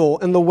evil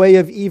and the way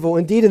of evil.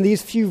 Indeed, in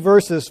these few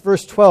verses,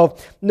 verse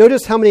 12,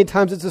 notice how many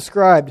times it's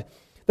described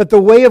that the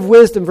way of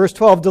wisdom, verse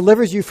 12,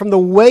 delivers you from the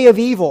way of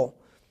evil.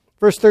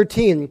 Verse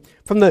 13,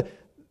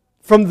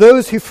 from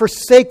those who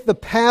forsake the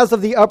paths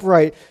of the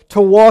upright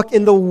to walk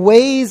in the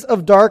ways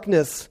of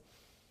darkness.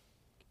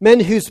 Men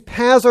whose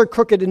paths are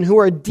crooked and who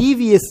are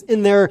devious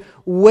in their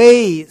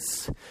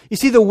ways. You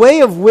see, the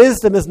way of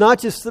wisdom is not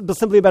just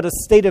simply about a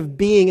state of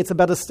being, it's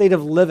about a state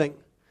of living.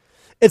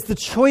 It's the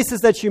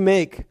choices that you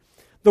make,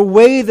 the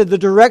way, the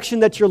direction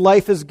that your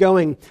life is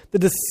going, the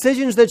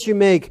decisions that you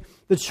make,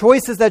 the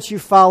choices that you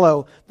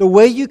follow, the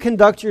way you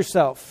conduct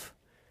yourself.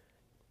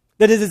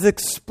 That it is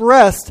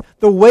expressed,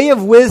 the way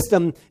of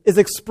wisdom is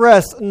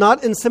expressed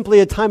not in simply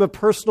a time of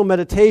personal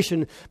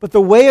meditation, but the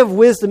way of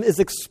wisdom is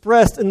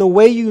expressed in the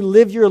way you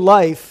live your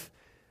life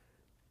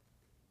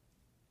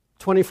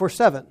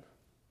 24/7.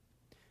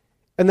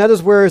 And that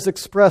is where it's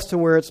expressed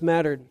and where it's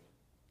mattered.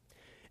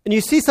 And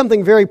you see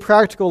something very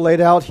practical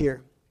laid out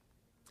here.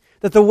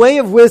 That the way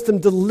of wisdom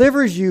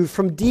delivers you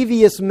from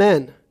devious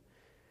men.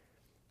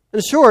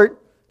 In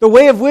short, the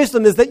way of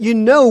wisdom is that you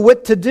know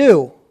what to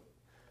do.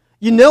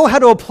 You know how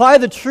to apply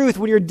the truth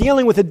when you're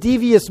dealing with a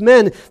devious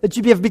man, that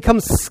you have become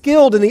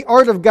skilled in the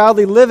art of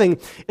godly living,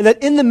 and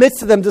that in the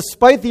midst of them,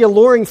 despite the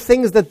alluring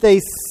things that they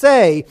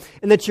say,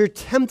 and that you're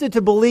tempted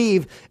to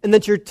believe, and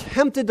that you're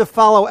tempted to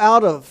follow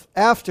out of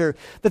after,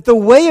 that the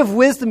way of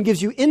wisdom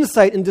gives you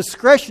insight and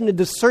discretion and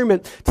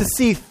discernment to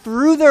see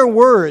through their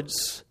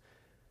words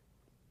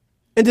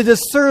and to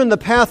discern the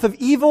path of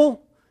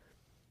evil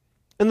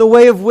and the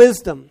way of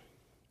wisdom,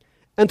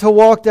 and to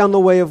walk down the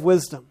way of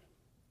wisdom.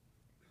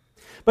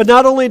 But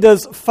not only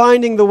does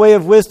finding the way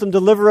of wisdom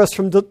deliver us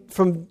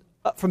from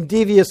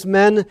devious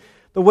men,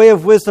 the way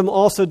of wisdom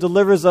also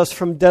delivers us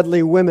from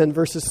deadly women,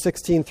 verses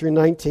 16 through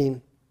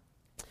 19.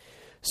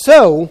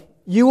 So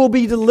you will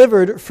be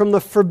delivered from the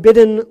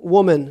forbidden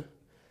woman,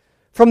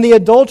 from the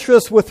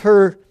adulteress with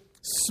her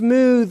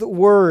smooth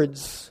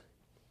words,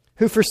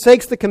 who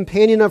forsakes the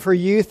companion of her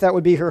youth, that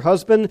would be her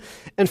husband,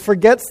 and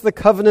forgets the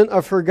covenant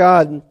of her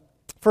God.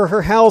 For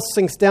her house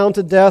sinks down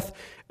to death,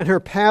 and her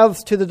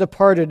paths to the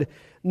departed.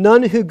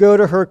 None who go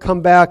to her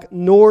come back,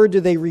 nor do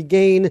they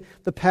regain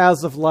the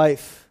paths of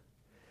life.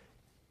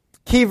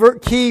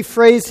 Key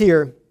phrase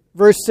here,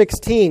 verse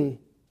 16.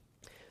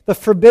 The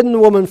forbidden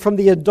woman from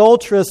the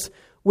adulteress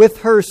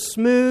with her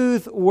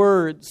smooth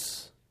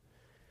words.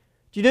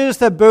 Do you notice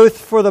that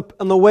both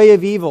on the way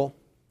of evil,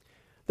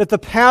 that the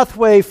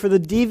pathway for the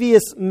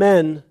devious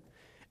men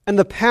and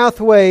the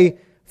pathway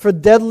for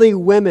deadly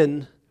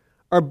women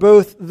are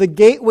both, the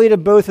gateway to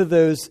both of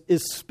those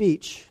is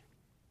speech.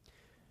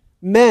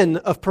 Men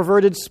of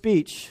perverted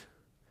speech.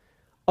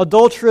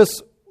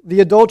 The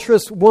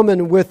adulterous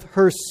woman with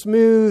her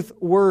smooth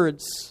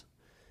words.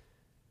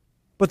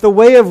 But the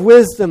way of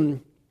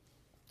wisdom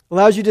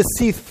allows you to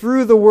see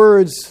through the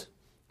words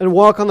and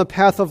walk on the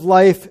path of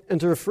life and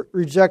to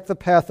reject the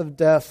path of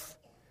death.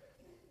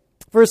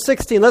 Verse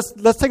 16,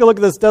 let's take a look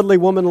at this deadly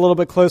woman a little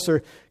bit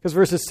closer, because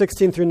verses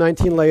 16 through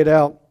 19 lay it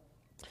out.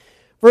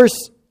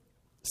 Verse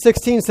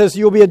 16 says,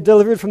 you will be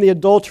delivered from the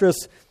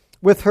adulteress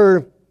with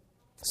her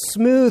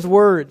smooth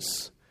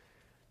words.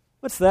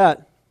 What's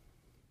that?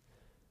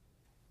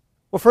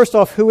 Well, first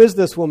off, who is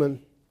this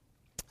woman?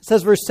 It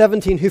says, verse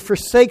 17, who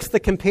forsakes the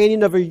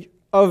companion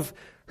of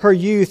her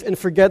youth and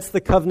forgets the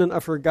covenant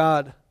of her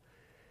God.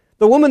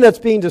 The woman that's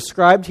being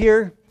described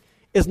here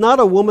is not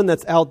a woman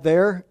that's out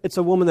there, it's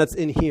a woman that's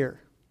in here.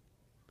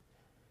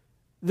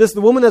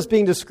 The woman that's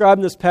being described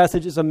in this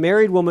passage is a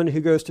married woman who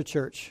goes to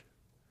church,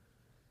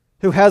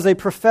 who has a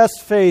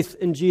professed faith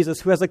in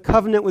Jesus, who has a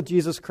covenant with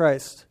Jesus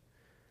Christ.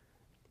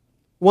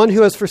 One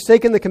who has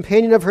forsaken the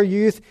companion of her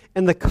youth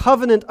and the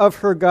covenant of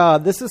her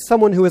God. This is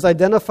someone who is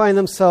identifying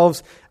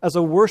themselves as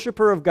a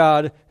worshiper of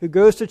God, who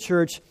goes to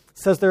church,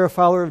 says they're a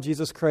follower of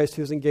Jesus Christ,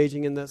 who's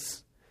engaging in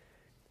this.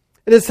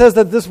 And it says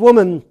that this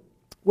woman,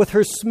 with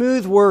her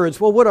smooth words,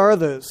 well, what are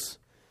those?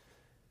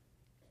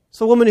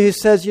 It's a woman who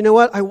says, you know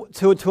what,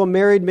 to a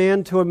married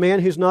man, to a man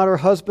who's not her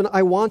husband,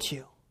 I want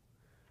you.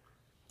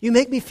 You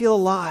make me feel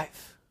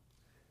alive.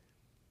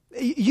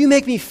 You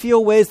make me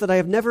feel ways that I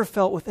have never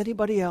felt with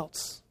anybody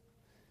else.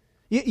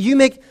 You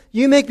make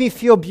me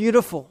feel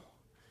beautiful.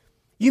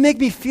 You make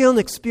me feel and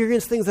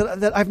experience things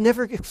that I've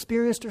never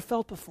experienced or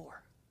felt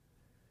before.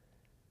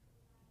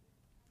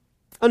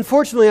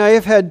 Unfortunately, I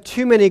have had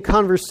too many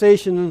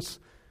conversations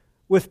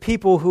with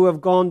people who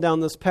have gone down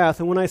this path.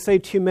 And when I say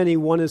too many,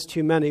 one is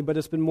too many, but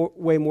it's been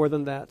way more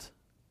than that.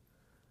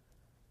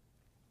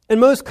 And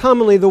most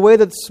commonly, the way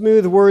that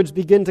smooth words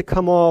begin to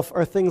come off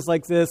are things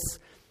like this,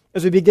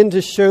 as we begin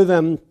to show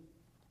them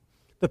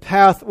the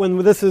path, when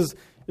this is,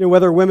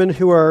 whether women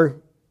who are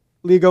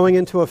going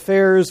into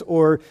affairs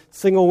or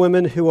single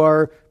women who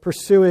are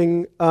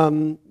pursuing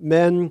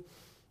men,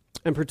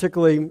 and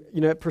particularly,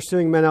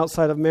 pursuing men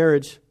outside of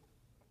marriage.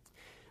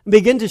 And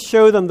begin to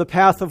show them the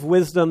path of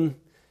wisdom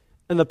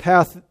and the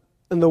path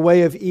and the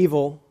way of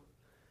evil.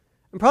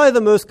 And probably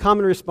the most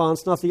common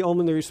response, not the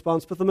only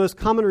response, but the most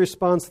common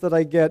response that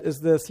I get is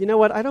this: you know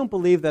what, I don't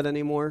believe that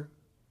anymore.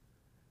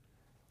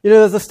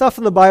 The stuff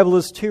in the Bible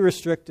is too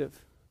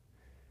restrictive.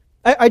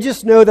 I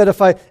just know that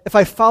if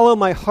I follow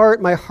my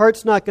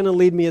heart's not going to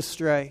lead me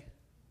astray.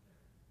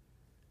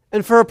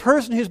 And for a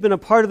person who's been a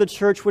part of the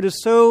church, what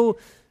is so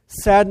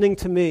saddening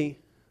to me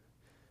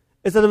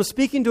is that I'm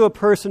speaking to a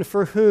person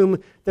for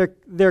whom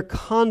their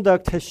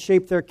conduct has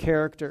shaped their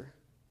character.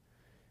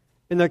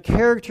 And their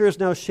character is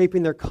now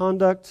shaping their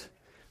conduct,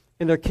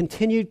 and their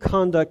continued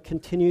conduct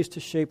continues to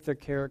shape their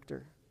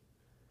character.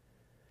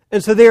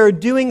 And so they are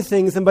doing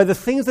things, and by the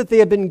things that they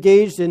have been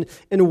engaged in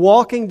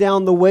walking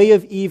down the way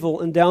of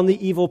evil and down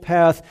the evil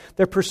path,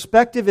 their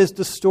perspective is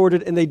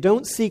distorted and they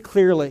don't see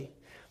clearly.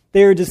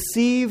 They are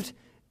deceived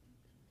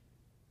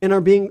and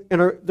are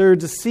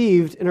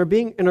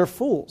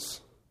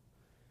fools,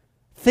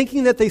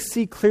 thinking that they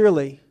see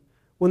clearly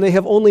when they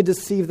have only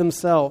deceived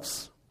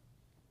themselves.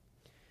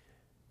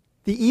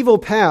 The evil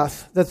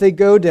path that they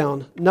go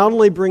down not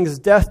only brings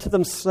death to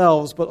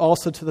themselves, but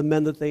also to the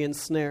men that they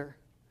ensnare.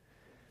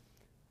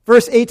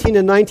 Verse 18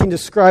 and 19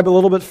 describe a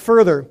little bit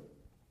further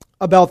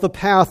about the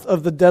path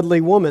of the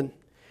deadly woman.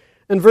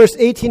 And verse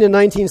 18 and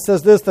 19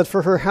 says this, that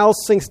for her house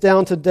sinks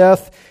down to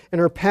death, and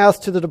her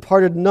path to the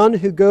departed. None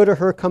who go to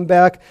her come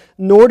back,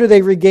 nor do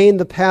they regain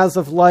the paths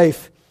of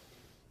life.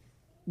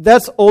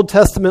 That's Old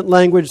Testament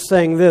language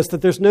saying this,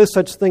 that there's no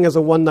such thing as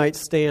a one-night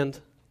stand.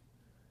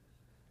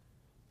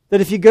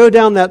 That if you go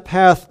down that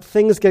path,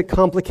 things get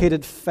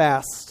complicated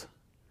fast.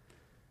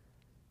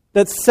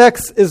 That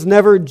sex is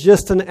never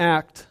just an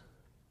act.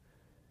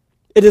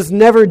 It is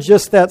never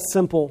just that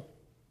simple.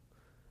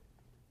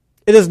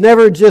 It is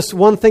never just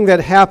one thing that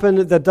happened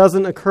that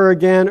doesn't occur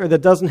again or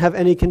that doesn't have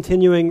any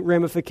continuing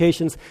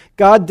ramifications.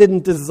 God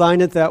didn't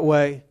design it that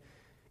way,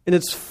 and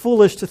it's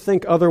foolish to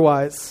think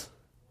otherwise.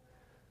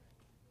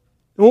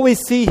 And what we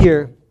see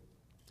here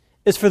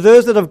is for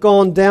those that have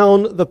gone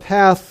down the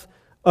path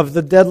of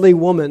the deadly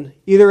woman,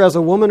 either as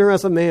a woman or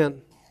as a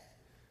man,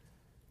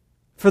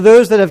 for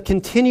those that have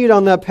continued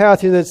on that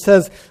path, that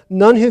says,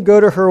 none who go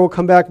to her will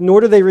come back,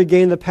 nor do they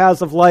regain the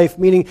paths of life,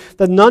 meaning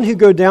that none who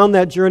go down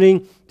that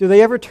journey, do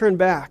they ever turn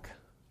back?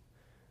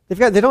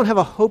 They don't have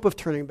a hope of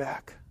turning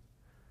back.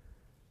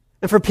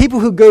 And for people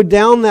who go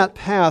down that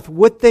path,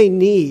 what they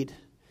need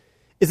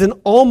is an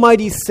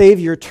almighty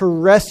Savior to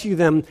rescue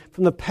them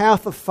from the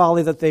path of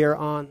folly that they are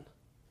on.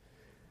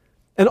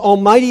 An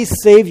almighty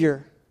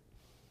Savior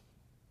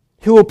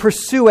who will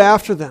pursue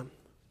after them,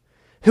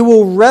 who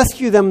will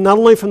rescue them not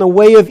only from the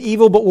way of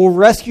evil, but will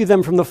rescue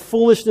them from the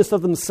foolishness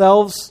of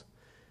themselves.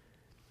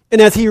 And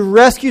as he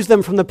rescues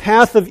them from the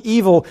path of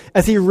evil,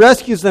 as he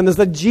rescues them, is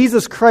that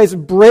Jesus Christ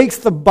breaks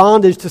the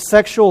bondage to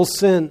sexual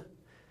sin.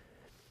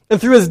 And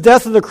through his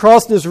death on the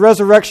cross and his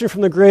resurrection from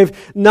the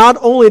grave, not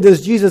only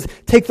does Jesus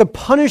take the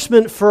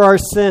punishment for our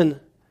sin,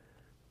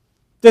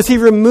 does he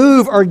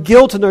remove our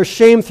guilt and our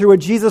shame through what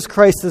Jesus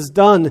Christ has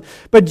done,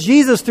 but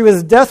Jesus, through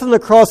his death on the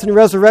cross and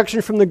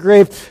resurrection from the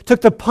grave, took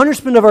the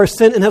punishment of our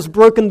sin and has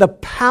broken the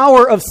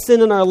power of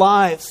sin in our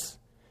lives.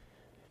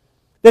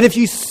 That if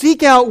you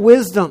seek out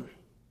wisdom,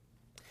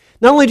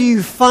 not only do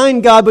you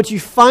find God, but you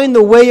find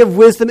the way of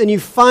wisdom and you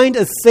find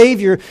a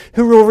Savior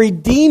who will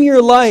redeem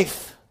your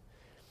life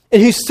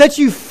and who sets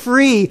you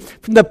free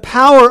from the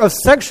power of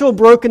sexual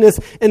brokenness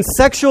and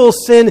sexual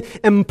sin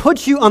and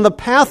puts you on the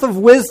path of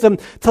wisdom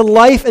to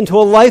life and to a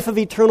life of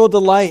eternal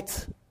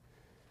delight.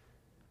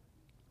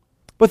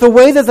 But the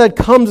way that that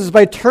comes is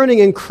by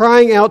turning and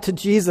crying out to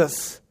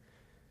Jesus.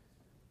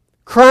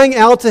 Crying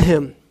out to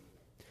him.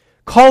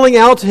 Calling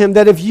out to him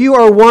that if you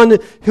are one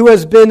who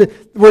has been,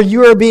 where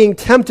you are being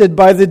tempted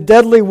by the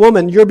deadly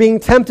woman, you're being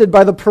tempted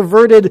by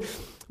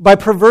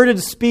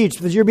perverted speech,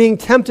 that you're being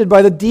tempted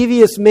by the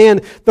devious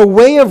man, the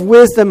way of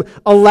wisdom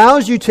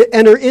allows you to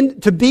enter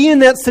in, to be in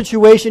that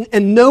situation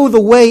and know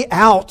the way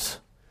out.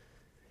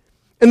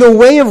 And the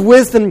way of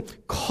wisdom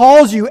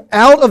calls you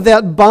out of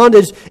that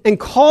bondage and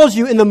calls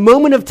you in the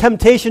moment of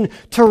temptation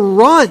to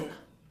run,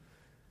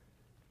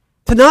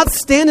 to not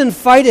stand and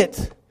fight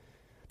it,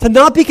 to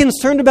not be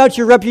concerned about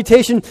your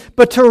reputation,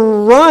 but to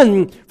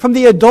run from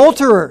the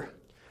adulterer,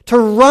 to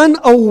run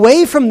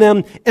away from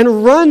them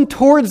and run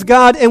towards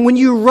God. And when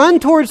you run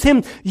towards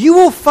him, you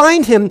will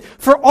find him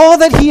for all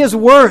that he is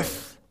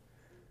worth.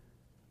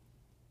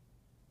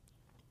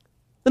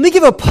 Let me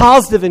give a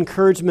positive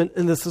encouragement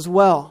in this as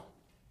well.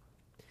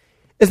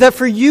 Is that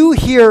for you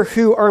here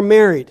who are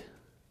married,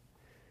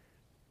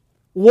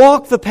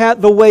 walk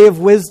the way of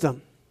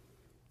wisdom.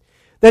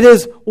 That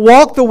is,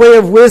 walk the way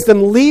of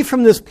wisdom, leave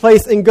from this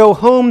place and go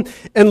home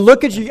and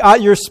look at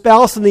your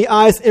spouse in the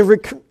eyes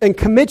and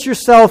commit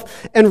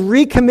yourself and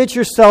recommit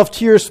yourself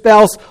to your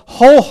spouse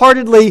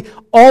wholeheartedly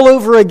all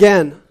over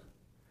again.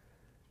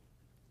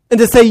 And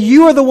to say,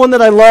 you are the one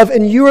that I love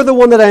and you are the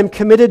one that I am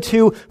committed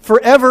to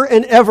forever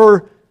and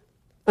ever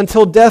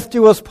until death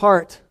do us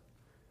part.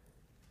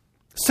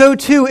 So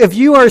too, if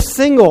you are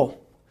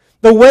single,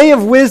 the way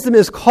of wisdom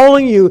is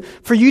calling you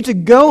for you to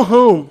go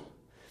home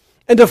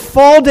and to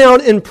fall down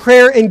in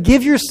prayer and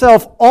give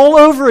yourself all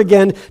over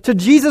again to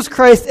Jesus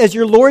Christ as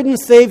your Lord and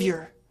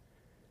Savior.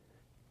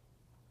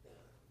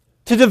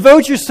 To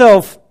devote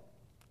yourself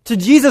to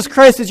Jesus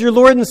Christ as your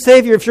Lord and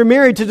Savior. If you're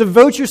married, to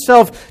devote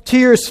yourself to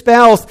your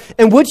spouse.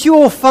 And what you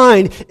will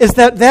find is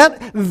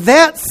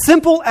that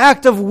simple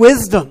act of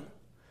wisdom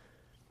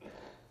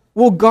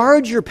will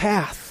guard your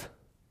path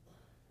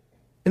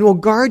and will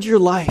guard your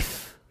life.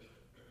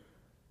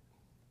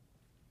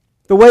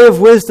 The way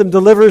of wisdom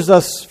delivers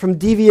us from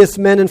devious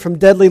men and from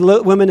deadly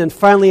women, and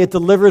finally it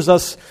delivers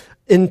us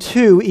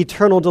into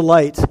eternal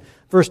delight.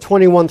 Verse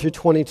 21 through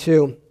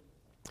 22.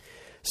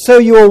 So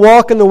you will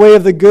walk in the way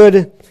of the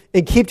good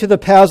and keep to the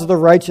paths of the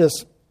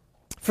righteous.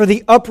 For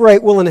the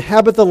upright will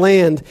inhabit the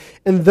land,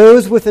 and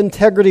those with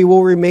integrity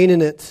will remain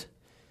in it.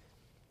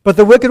 But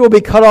the wicked will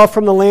be cut off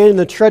from the land, and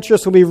the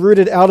treacherous will be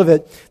rooted out of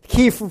it. The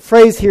key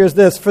phrase here is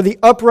this: for the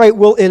upright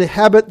will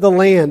inhabit the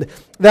land.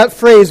 That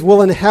phrase,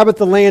 will inhabit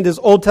the land, is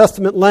Old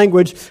Testament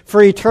language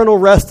for eternal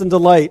rest and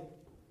delight.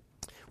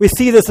 We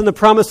see this in the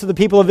promise to the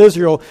people of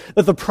Israel,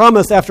 that the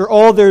promise after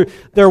all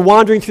their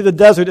wandering through the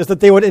desert is that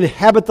they would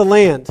inhabit the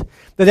land.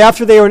 That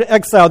after they were in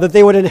exile, that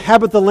they would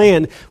inhabit the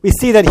land. We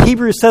see that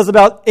Hebrews says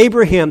about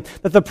Abraham,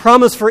 that the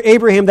promise for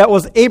Abraham, that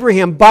was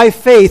Abraham by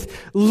faith,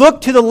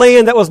 looked to the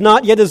land that was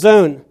not yet his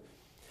own.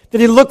 That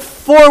he looked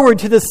forward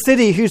to the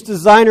city whose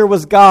designer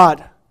was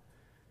God.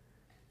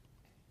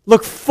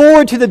 Looked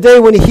forward to the day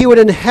when he would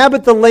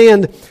inhabit the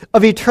land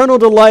of eternal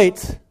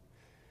delight.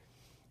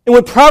 And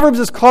what Proverbs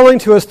is calling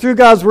to us through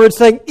God's word,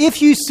 saying,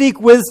 if you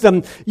seek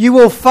wisdom, you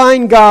will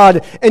find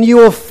God, and you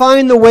will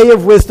find the way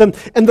of wisdom,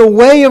 and the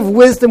way of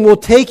wisdom will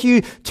take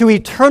you to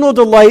eternal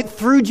delight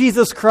through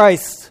Jesus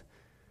Christ.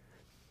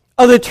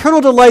 An eternal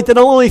delight that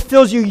not only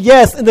fills you,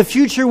 yes, in the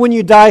future when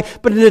you die,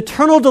 but an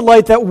eternal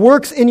delight that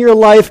works in your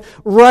life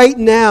right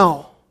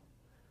now.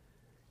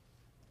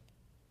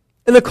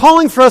 And the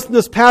calling for us in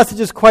this passage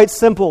is quite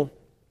simple.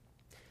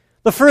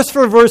 The first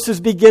 4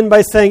 verses begin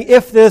by saying,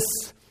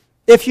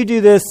 if you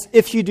do this,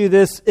 if you do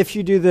this, if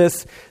you do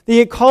this.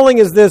 The calling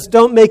is this: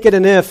 don't make it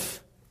an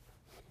if.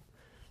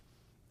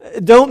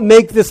 Don't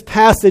make this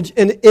passage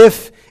an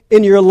if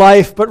in your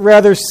life, but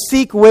rather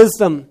seek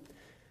wisdom.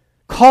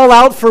 Call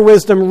out for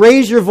wisdom.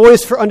 Raise your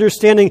voice for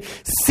understanding.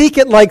 Seek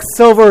it like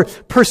silver.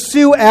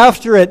 Pursue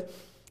after it.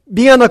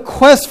 Be on a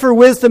quest for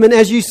wisdom, and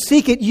as you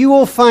seek it, you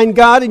will find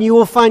God, and you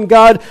will find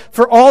God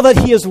for all that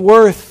He is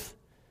worth.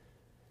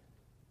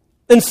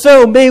 And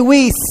so may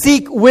we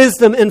seek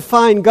wisdom and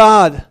find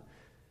God.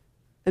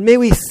 And may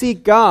we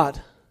seek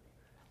God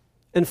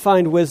and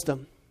find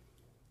wisdom.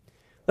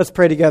 Let's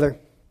pray together.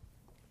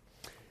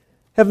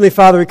 Heavenly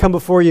Father, we come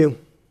before you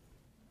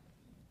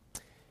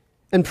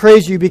and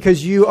praise you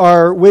because you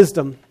are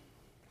wisdom.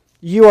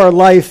 You are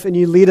life, and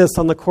you lead us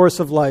on the course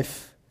of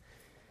life.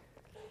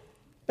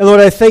 And Lord,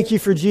 I thank you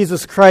for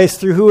Jesus Christ,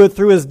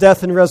 through his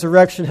death and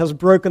resurrection has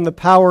broken the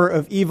power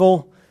of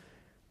evil,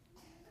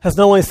 has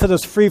not only set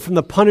us free from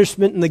the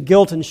punishment and the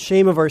guilt and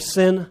shame of our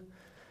sin,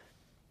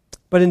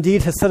 but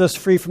indeed has set us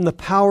free from the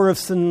power of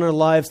sin in our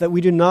lives, that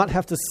we do not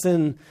have to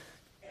sin,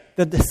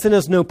 that the sin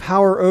has no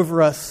power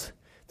over us.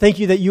 Thank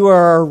you that you are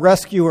our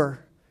rescuer,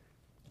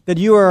 that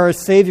you are our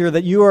Savior,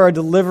 that you are our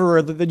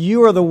deliverer, that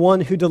you are the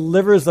one who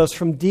delivers us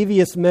from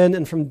devious men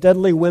and from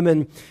deadly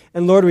women.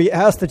 And Lord, we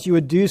ask that you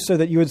would do so,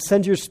 that you would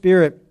send your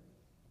Spirit,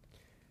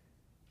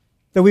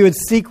 that we would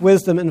seek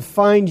wisdom and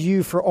find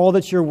you for all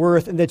that you're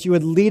worth, and that you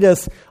would lead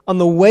us on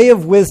the way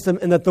of wisdom,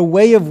 and that the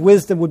way of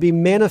wisdom would be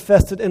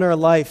manifested in our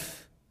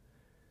life.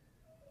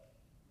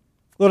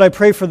 Lord, I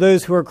pray for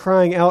those who are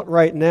crying out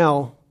right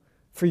now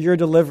for your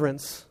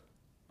deliverance.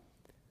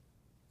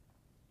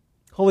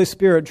 Holy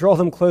Spirit, draw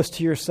them close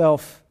to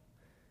yourself,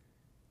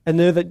 and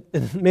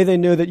may they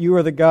know that you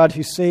are the God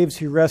who saves,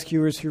 who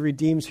rescues, who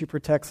redeems, who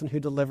protects, and who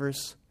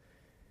delivers.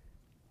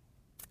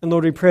 And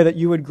Lord, we pray that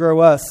you would grow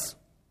us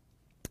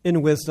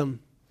in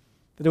wisdom,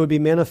 that it would be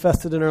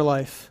manifested in our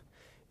life.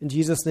 In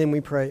Jesus' name we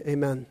pray,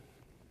 amen.